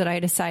things that I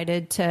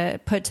decided to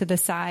put to the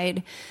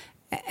side.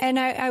 And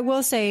I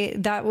will say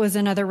that was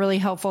another really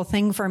helpful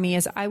thing for me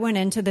is I went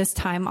into this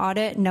time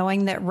audit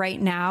knowing that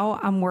right now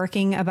I'm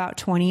working about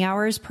 20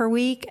 hours per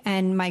week.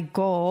 And my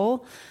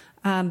goal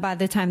by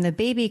the time the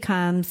baby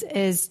comes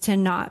is to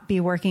not be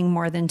working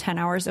more than 10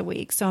 hours a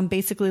week. So I'm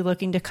basically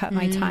looking to cut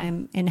my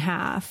time in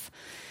half.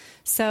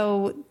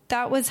 So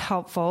that was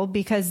helpful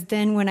because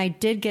then when I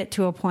did get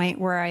to a point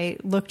where I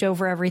looked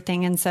over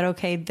everything and said,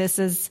 okay, this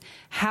is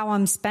how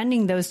I'm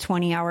spending those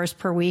 20 hours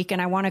per week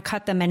and I want to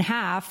cut them in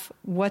half,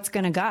 what's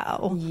going to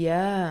go?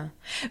 Yeah,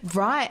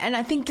 right. And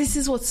I think this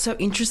is what's so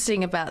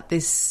interesting about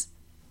this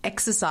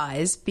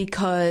exercise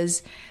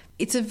because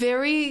it's a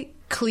very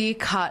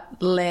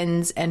clear-cut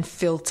lens and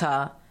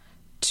filter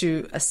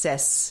to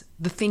assess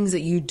the things that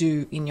you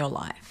do in your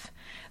life.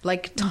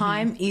 Like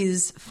time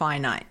is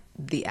finite.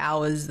 The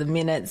hours, the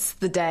minutes,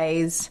 the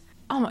days.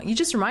 Oh, you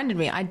just reminded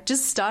me. I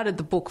just started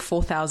the book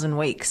 4,000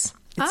 Weeks.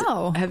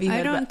 Have you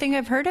heard I don't think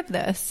I've heard of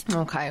this.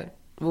 Okay.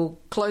 We'll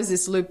close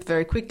this loop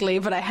very quickly,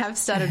 but I have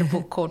started a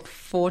book called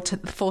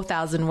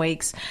 4,000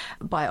 Weeks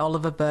by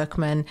Oliver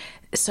Burkeman.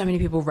 So many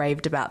people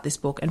raved about this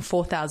book, and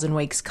 4,000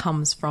 Weeks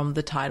comes from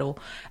the title,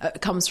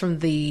 comes from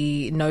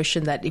the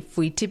notion that if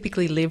we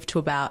typically live to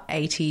about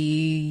 80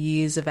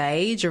 years of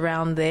age,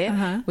 around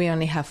there, we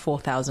only have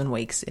 4,000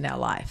 weeks in our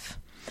life.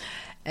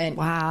 And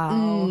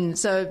wow.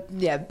 So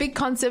yeah, big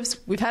concepts.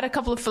 We've had a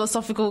couple of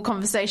philosophical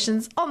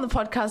conversations on the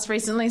podcast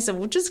recently, so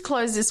we'll just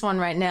close this one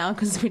right now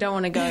because we don't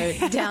want to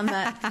go down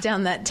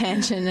that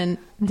tangent and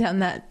down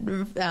that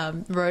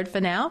road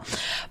for now.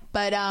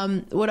 But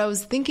what I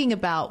was thinking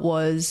about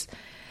was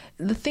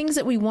the things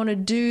that we want to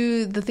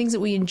do, the things that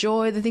we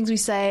enjoy, the things we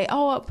say,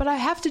 oh, but I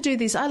have to do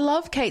this. I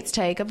love Kate's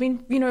Take. I've been,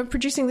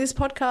 producing this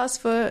podcast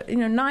for,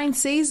 9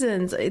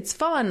 seasons. It's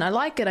fun. I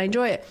like it. I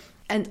enjoy it.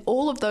 And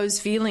all of those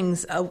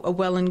feelings are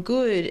well and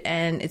good,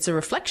 and it's a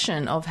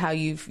reflection of how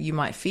you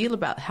might feel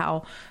about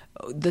how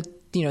the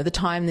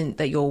time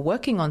that you're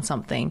working on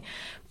something.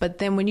 But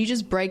then when you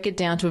just break it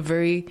down to a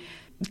very,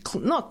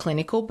 not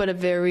clinical, but a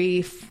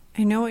very...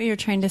 I know what you're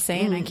trying to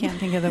say, and I can't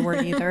think of the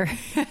word either.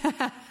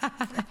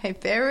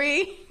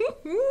 Very...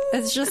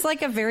 It's just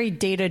like a very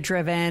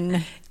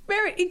data-driven...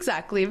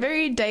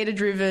 very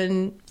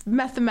data-driven,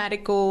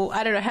 mathematical.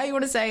 I don't know how you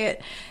want to say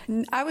it.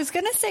 I was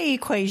going to say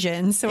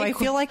equation, so I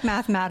feel like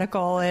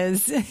mathematical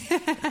is...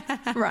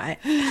 Right.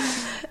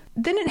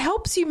 Then it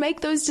helps you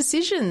make those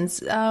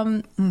decisions.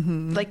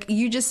 Like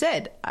you just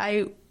said,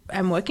 I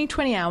am working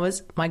 20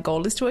 hours. My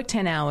goal is to work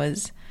 10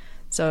 hours.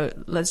 So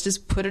let's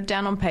just put it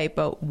down on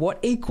paper. What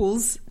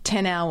equals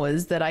 10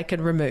 hours that I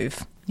can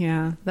remove?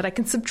 Yeah. That I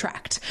can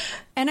subtract.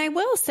 And I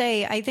will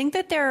say, I think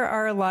that there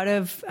are a lot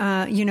of,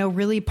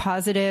 really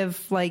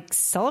positive, like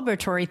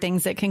celebratory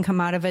things that can come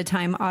out of a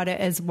time audit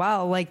as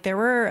well. Like there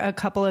were a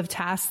couple of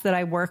tasks that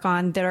I work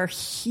on that are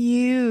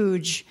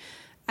huge.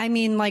 I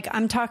mean, like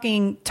I'm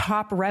talking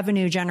top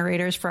revenue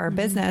generators for our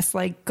business,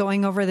 like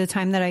going over the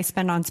time that I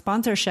spend on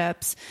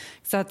sponsorships.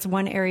 So that's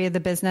one area of the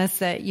business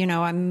that,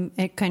 I'm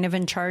kind of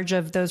in charge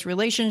of those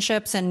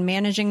relationships and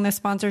managing the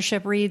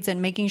sponsorship reads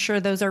and making sure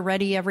those are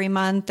ready every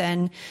month.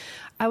 And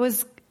I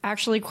was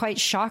actually quite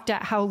shocked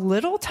at how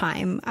little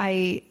time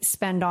I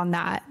spend on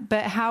that,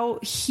 but how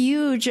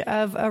huge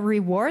of a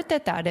reward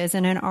that is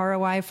and an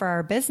ROI for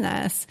our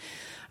business.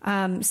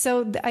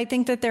 So I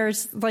think that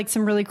there's like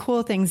some really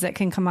cool things that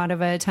can come out of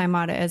a time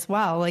audit as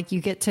well. Like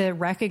you get to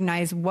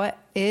recognize what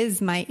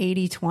is my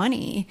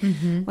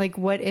 80-20, like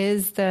what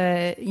is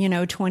the,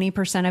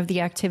 20% of the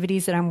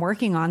activities that I'm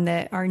working on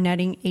that are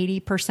netting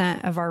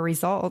 80% of our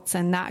results.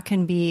 And that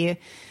can be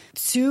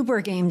super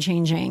game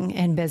changing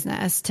in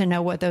business to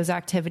know what those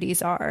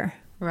activities are.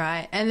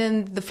 Right. And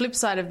then the flip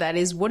side of that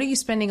is what are you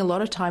spending a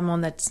lot of time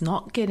on that's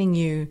not getting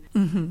you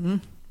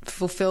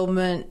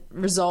fulfillment,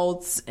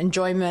 results,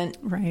 enjoyment,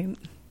 right?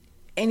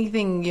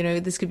 Anything,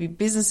 this could be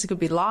business, it could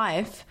be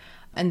life.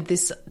 And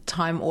this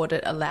time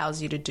audit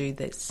allows you to do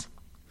this.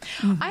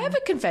 I have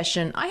a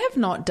confession. I have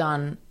not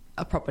done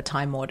a proper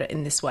time audit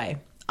in this way.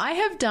 I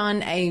have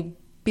done a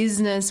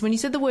business. When you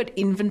said the word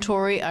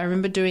inventory, I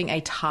remember doing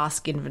a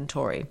task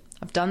inventory.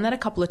 I've done that a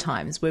couple of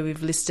times where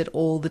we've listed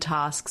all the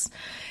tasks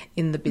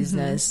in the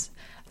business,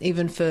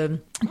 even for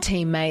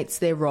teammates,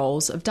 their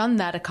roles. I've done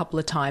that a couple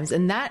of times.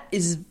 And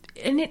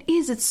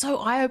it's so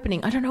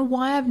eye-opening. I don't know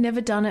why I've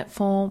never done it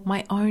for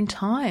my own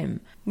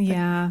time.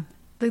 Yeah.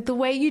 Like the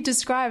way you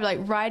describe, like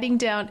writing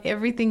down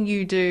everything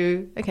you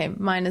do, okay,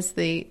 minus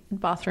the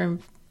bathroom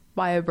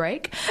bio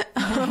break.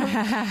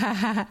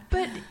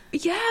 But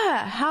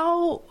yeah,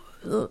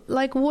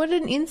 what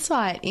an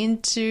insight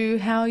into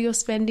how you're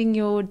spending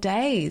your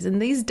days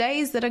and these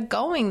days that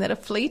are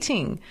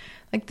fleeting.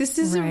 Like this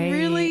is a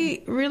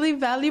really, really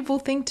valuable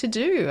thing to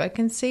do. I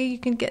can see you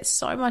can get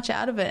so much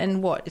out of it.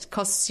 And it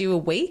costs you a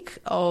week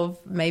of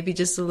maybe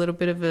just a little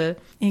bit of a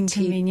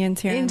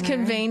inconvenience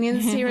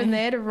here and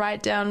there to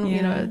write down,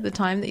 the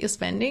time that you're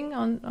spending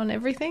on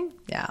everything.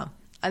 Yeah.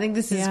 I think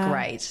this is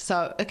great.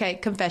 So, okay,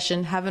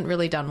 confession, haven't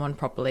really done one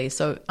properly.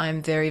 So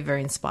I'm very,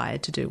 very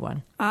inspired to do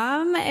one.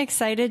 I'm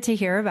excited to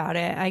hear about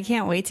it. I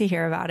can't wait to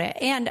hear about it.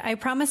 And I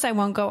promise I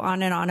won't go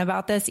on and on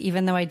about this,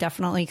 even though I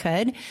definitely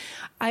could.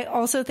 I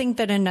also think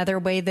that another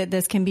way that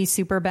this can be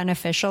super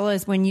beneficial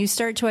is when you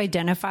start to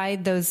identify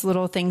those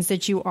little things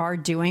that you are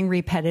doing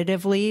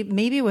repetitively,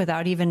 maybe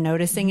without even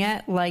noticing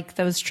it, like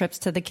those trips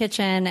to the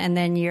kitchen and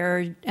then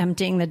you're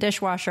emptying the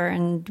dishwasher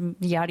and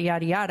yada,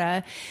 yada,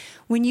 yada.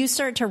 When you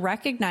start to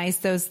recognize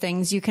those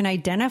things, you can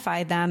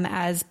identify them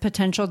as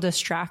potential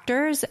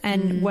distractors.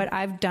 And what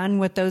I've done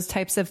with those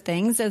types of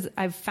things is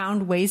I've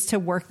found ways to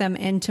work them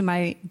into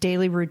my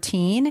daily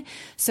routine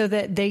so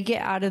that they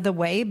get out of the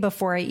way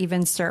before I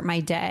even start my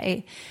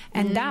day.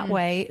 And that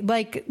way,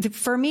 like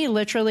for me,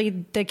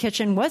 literally the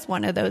kitchen was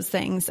one of those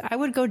things. I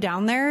would go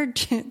down there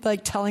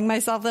like telling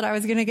myself that I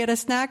was going to get a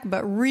snack,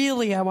 but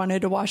really I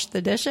wanted to wash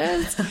the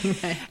dishes.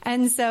 Okay.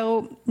 And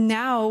so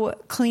now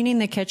cleaning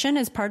the kitchen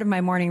is part of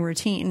my morning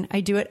routine. I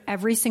do it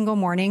every single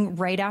morning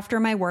right after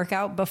my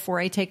workout.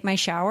 Before I take my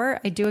shower,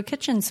 I do a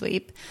kitchen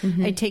sweep.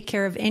 I take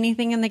care of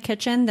anything in the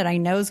kitchen that I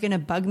know is going to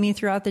bug me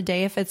throughout the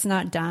day if it's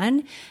not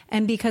done.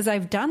 And because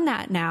I've done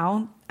that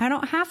now, I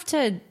don't have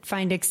to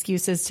find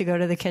excuses to go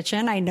to the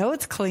kitchen. I know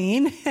it's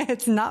clean.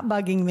 It's not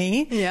bugging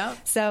me. Yeah.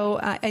 So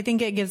I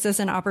think it gives us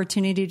an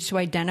opportunity to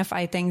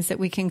identify things that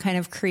we can kind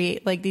of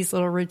create like these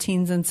little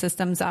routines and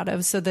systems out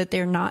of so that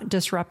they're not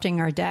disrupting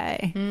our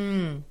day.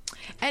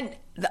 And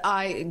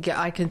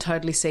I can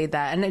totally see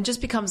that. And it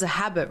just becomes a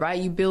habit, right?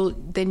 You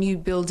build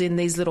in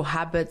these little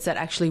habits that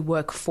actually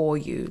work for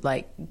you,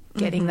 like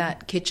getting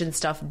that kitchen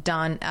stuff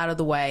done out of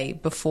the way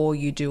before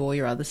you do all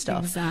your other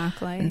stuff.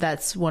 Exactly. And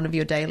that's one of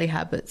your daily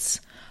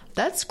habits.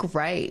 That's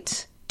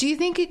great. Do you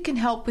think it can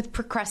help with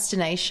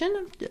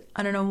procrastination?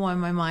 I don't know why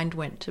my mind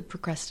went to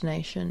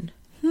procrastination.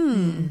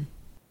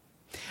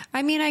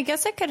 I mean, I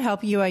guess it could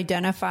help you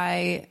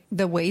identify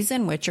the ways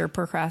in which you're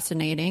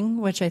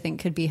procrastinating, which I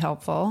think could be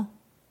helpful.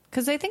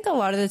 Because I think a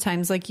lot of the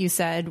times, like you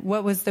said,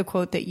 what was the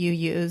quote that you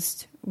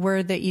used?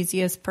 We're the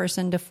easiest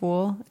person to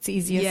fool. It's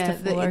easiest to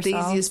fool ourselves.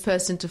 The easiest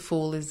person to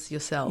fool is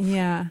yourself.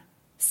 Yeah.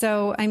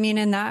 So, I mean,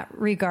 in that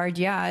regard,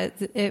 yeah,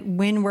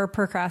 when we're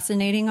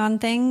procrastinating on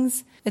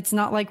things, it's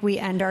not like we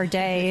end our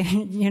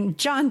day.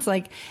 John's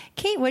like,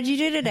 Kate, what'd you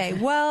do today?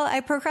 Well, I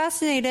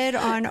procrastinated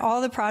on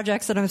all the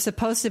projects that I'm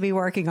supposed to be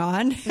working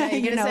on. No,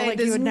 you're gonna say, like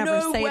there's you would never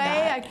no say way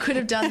that. I could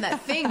have done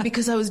that thing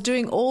because I was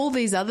doing all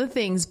these other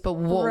things. But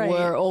what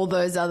were all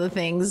those other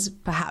things?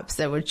 Perhaps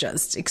they were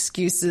just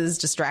excuses,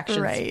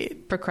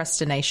 distractions,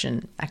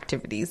 procrastination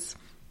activities.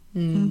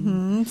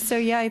 So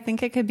yeah, I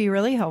think it could be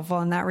really helpful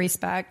in that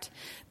respect.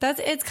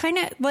 It's kind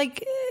of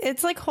like,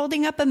 it's like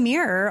holding up a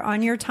mirror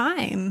on your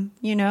time.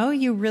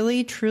 You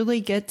really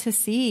truly get to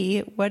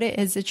see what it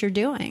is that you're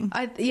doing.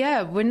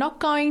 We're not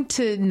going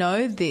to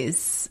know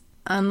this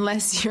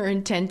unless you're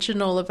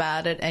intentional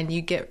about it, and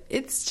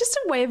it's just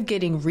a way of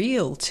getting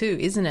real too,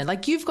 isn't it?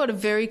 Like, you've got a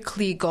very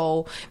clear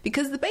goal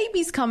because the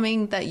baby's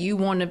coming, that you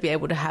want to be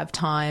able to have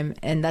time,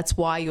 and that's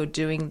why you're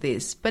doing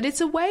this. But it's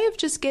a way of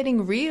just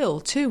getting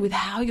real too with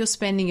how you're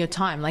spending your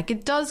time. Like,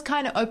 it does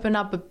kind of open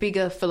up a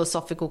bigger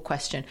philosophical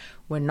question.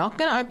 We're not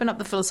going to open up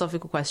the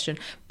philosophical question,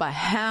 but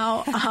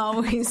how are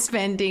we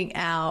spending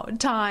our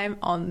time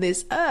on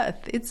this earth?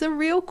 It's a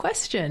real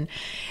question.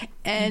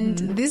 And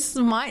this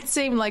might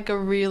seem like a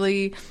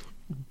really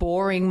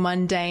boring,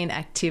 mundane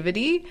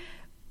activity,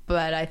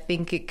 but I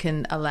think it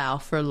can allow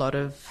for a lot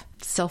of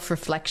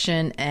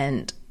self-reflection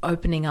and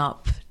opening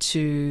up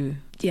to,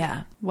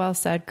 Well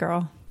said,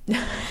 girl. And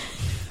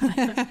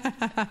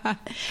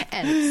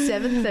it's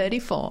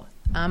 7:34.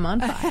 I'm on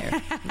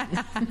fire.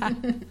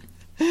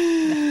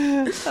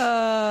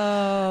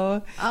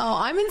 Oh,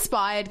 I'm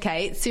inspired,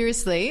 Kate.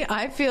 Seriously,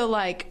 I feel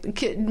like,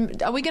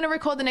 are we going to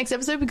record the next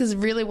episode? Because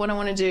really what I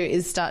want to do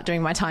is start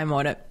doing my time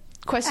audit.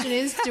 Question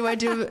is, do I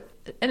do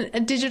a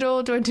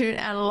digital? Do I do an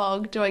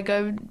analog? Do I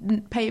go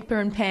paper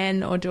and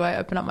pen, or do I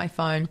open up my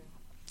phone?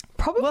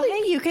 Probably. Well,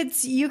 hey,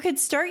 you could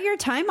start your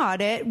time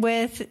audit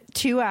with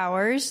 2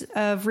 hours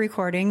of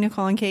recording.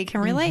 Nicole and Kate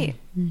can relate.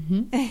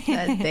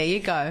 There you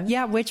go.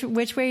 Yeah. Which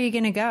way are you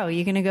going to go?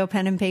 You going to go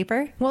pen and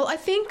paper? Well, I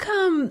think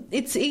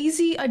it's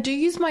easy. I do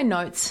use my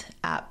notes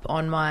app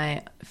on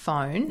my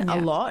phone a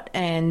lot,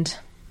 and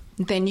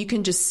then you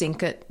can just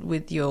sync it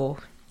with your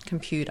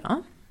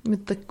computer.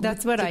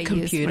 That's what I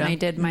used when I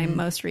did my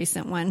most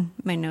recent one,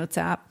 my notes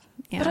app.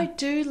 Yeah. But I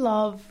do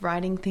love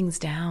writing things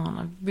down.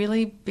 I'm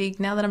really big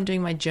now that I'm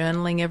doing my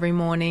journaling every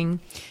morning.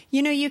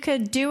 You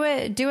could do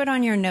it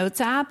on your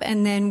notes app,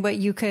 and then what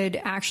you could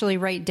actually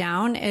write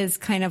down is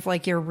kind of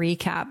like your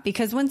recap,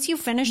 because once you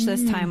finish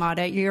this time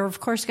audit, you're of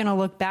course going to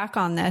look back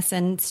on this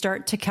and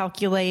start to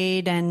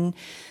calculate, and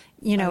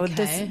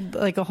this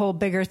like a whole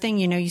bigger thing.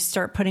 You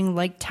start putting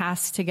like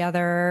tasks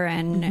together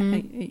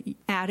and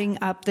adding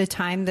up the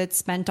time that's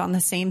spent on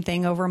the same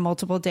thing over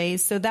multiple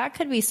days. So that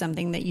could be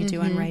something that you do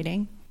in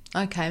writing.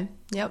 Okay.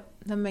 Yep.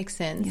 That makes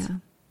sense. Yeah.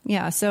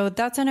 Yeah. So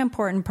that's an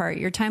important part.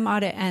 Your time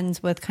audit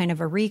ends with kind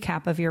of a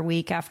recap of your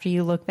week after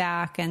you look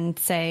back and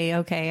say,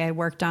 okay, I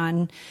worked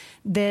on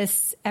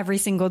this every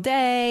single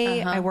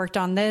day. I worked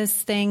on this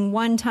thing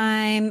one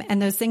time, and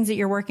those things that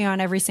you're working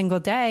on every single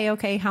day.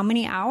 Okay. How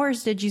many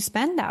hours did you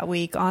spend that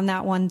week on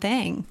that one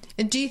thing?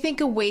 And do you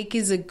think a week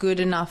is a good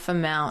enough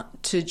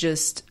amount to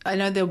I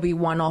know there'll be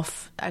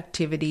one-off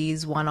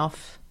activities,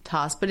 one-off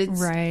task, but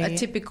it's a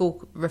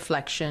typical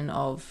reflection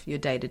of your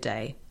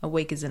day-to-day. A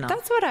week is enough.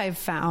 That's what I've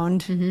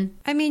found.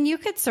 I mean, you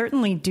could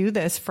certainly do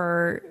this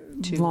for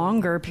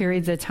longer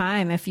periods of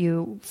time if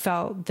you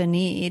felt the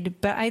need,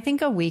 but I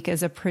think a week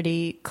is a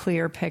pretty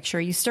clear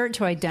picture. You start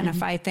to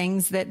identify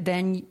things that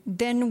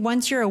then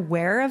once you're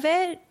aware of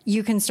it,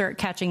 you can start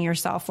catching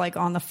yourself like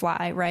on the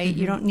fly, right?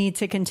 You don't need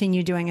to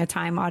continue doing a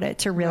time audit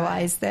to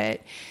realize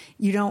that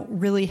you don't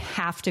really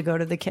have to go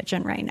to the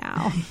kitchen right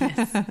now.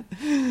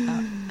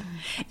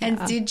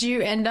 And did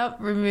you end up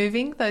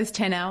removing those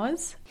 10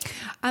 hours?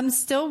 I'm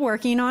still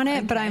working on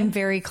it, but I'm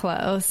very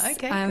close.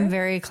 Okay, I'm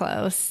very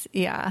close.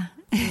 Yeah.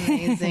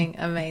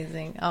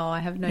 Amazing. Oh, I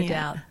have no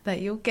doubt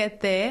that you'll get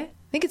there.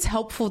 I think it's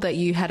helpful that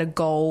you had a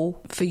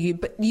goal for you,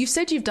 but you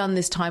said you've done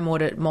this time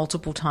audit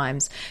multiple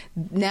times.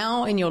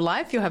 Now in your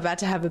life, you're about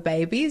to have a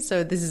baby,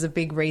 so this is a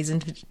big reason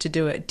to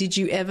do it. Did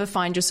you ever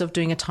find yourself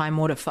doing a time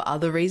audit for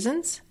other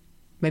reasons?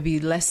 Maybe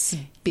less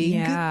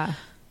big?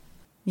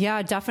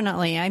 Yeah,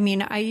 definitely. I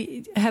mean,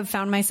 I have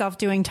found myself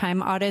doing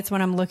time audits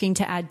when I'm looking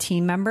to add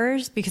team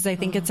members, because I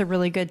think it's a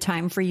really good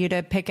time for you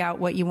to pick out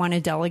what you want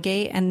to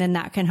delegate. And then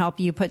that can help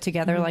you put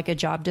together like a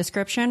job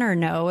description or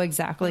know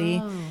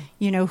exactly,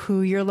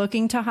 who you're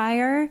looking to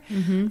hire.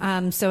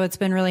 So it's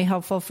been really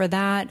helpful for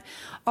that.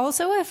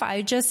 Also, if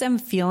I just am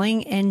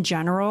feeling in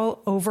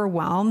general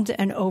overwhelmed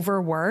and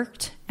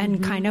overworked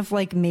and kind of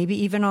like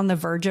maybe even on the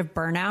verge of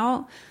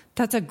burnout,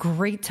 that's a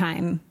great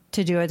time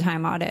to do a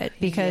time audit,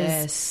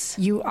 because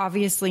you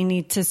obviously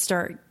need to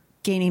start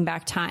gaining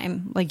back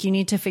time. Like, you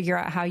need to figure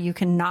out how you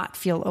can not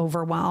feel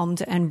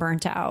overwhelmed and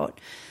burnt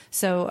out.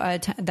 So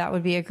that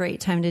would be a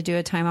great time to do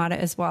a time audit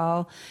as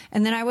well.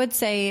 And then I would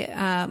say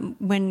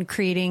when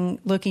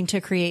looking to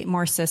create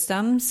more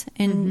systems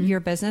in your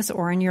business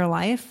or in your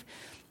life,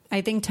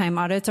 I think time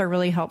audits are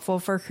really helpful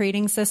for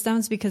creating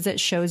systems because it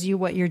shows you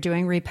what you're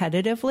doing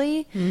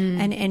repetitively.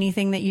 And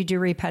anything that you do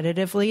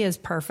repetitively is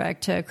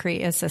perfect to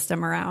create a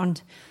system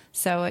around.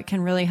 So it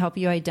can really help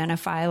you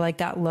identify like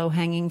that low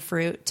hanging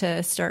fruit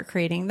to start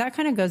creating. That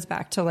kind of goes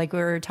back to like we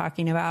were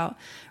talking about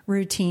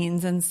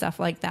routines and stuff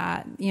like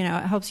that. You know,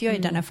 it helps you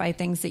identify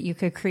things that you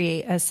could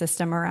create a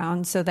system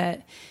around so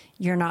that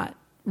you're not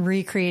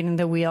recreating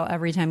the wheel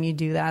every time you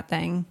do that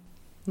thing.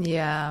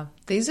 Yeah,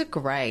 these are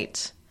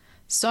great.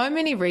 So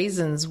many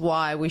reasons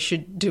why we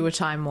should do a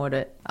time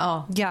audit.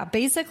 Oh, yeah.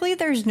 Basically,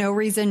 there's no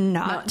reason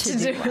not to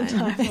do one. A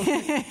time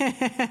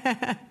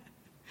audit.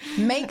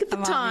 Make the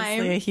I'm time.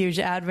 obviously a huge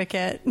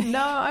advocate.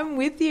 No, I'm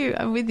with you.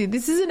 I'm with you.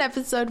 This is an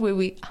episode where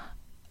we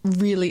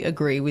really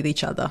agree with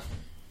each other.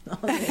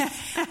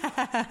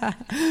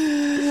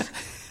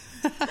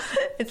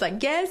 It's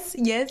like, yes,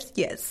 yes,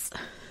 yes.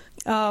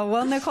 Oh,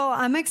 well, Nicole,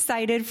 I'm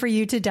excited for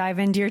you to dive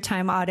into your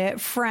time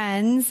audit.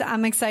 Friends,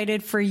 I'm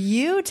excited for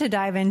you to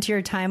dive into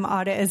your time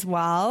audit as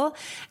well.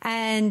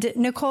 And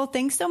Nicole,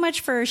 thanks so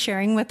much for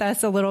sharing with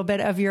us a little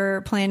bit of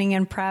your planning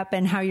and prep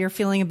and how you're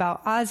feeling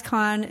about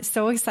OzCon.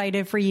 So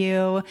excited for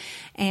you.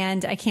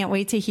 And I can't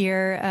wait to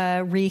hear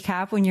a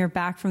recap when you're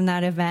back from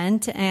that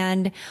event.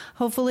 And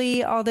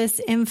hopefully all this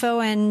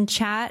info and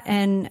chat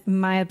and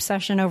my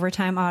obsession over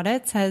time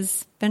audits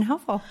has been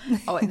helpful.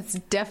 Oh, it's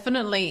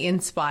definitely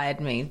inspired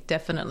me.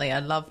 Definitely.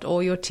 I loved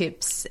all your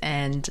tips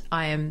and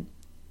I'm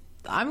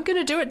going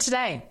to do it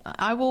today.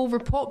 I will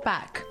report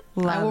back.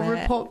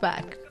 Report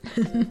back.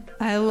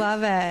 I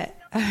love it.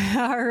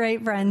 All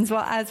right, friends.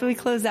 Well, as we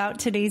close out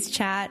today's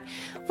chat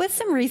with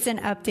some recent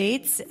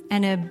updates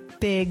and a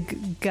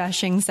big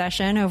gushing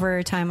session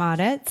over time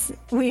audits,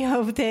 we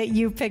hope that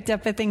you picked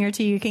up a thing or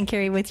two you can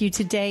carry with you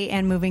today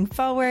and moving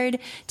forward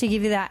to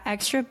give you that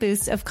extra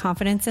boost of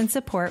confidence and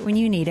support when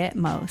you need it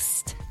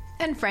most.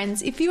 And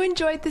friends, if you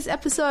enjoyed this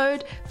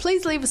episode,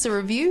 please leave us a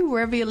review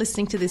wherever you're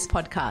listening to this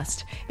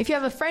podcast. If you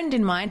have a friend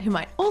in mind who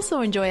might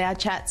also enjoy our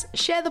chats,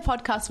 share the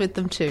podcast with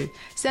them too.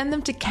 Send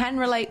them to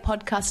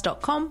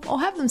canrelatepodcast.com or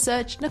have them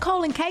search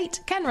Nicole and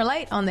Kate Can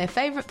Relate on their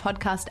favorite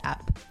podcast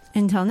app.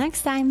 Until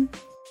next time.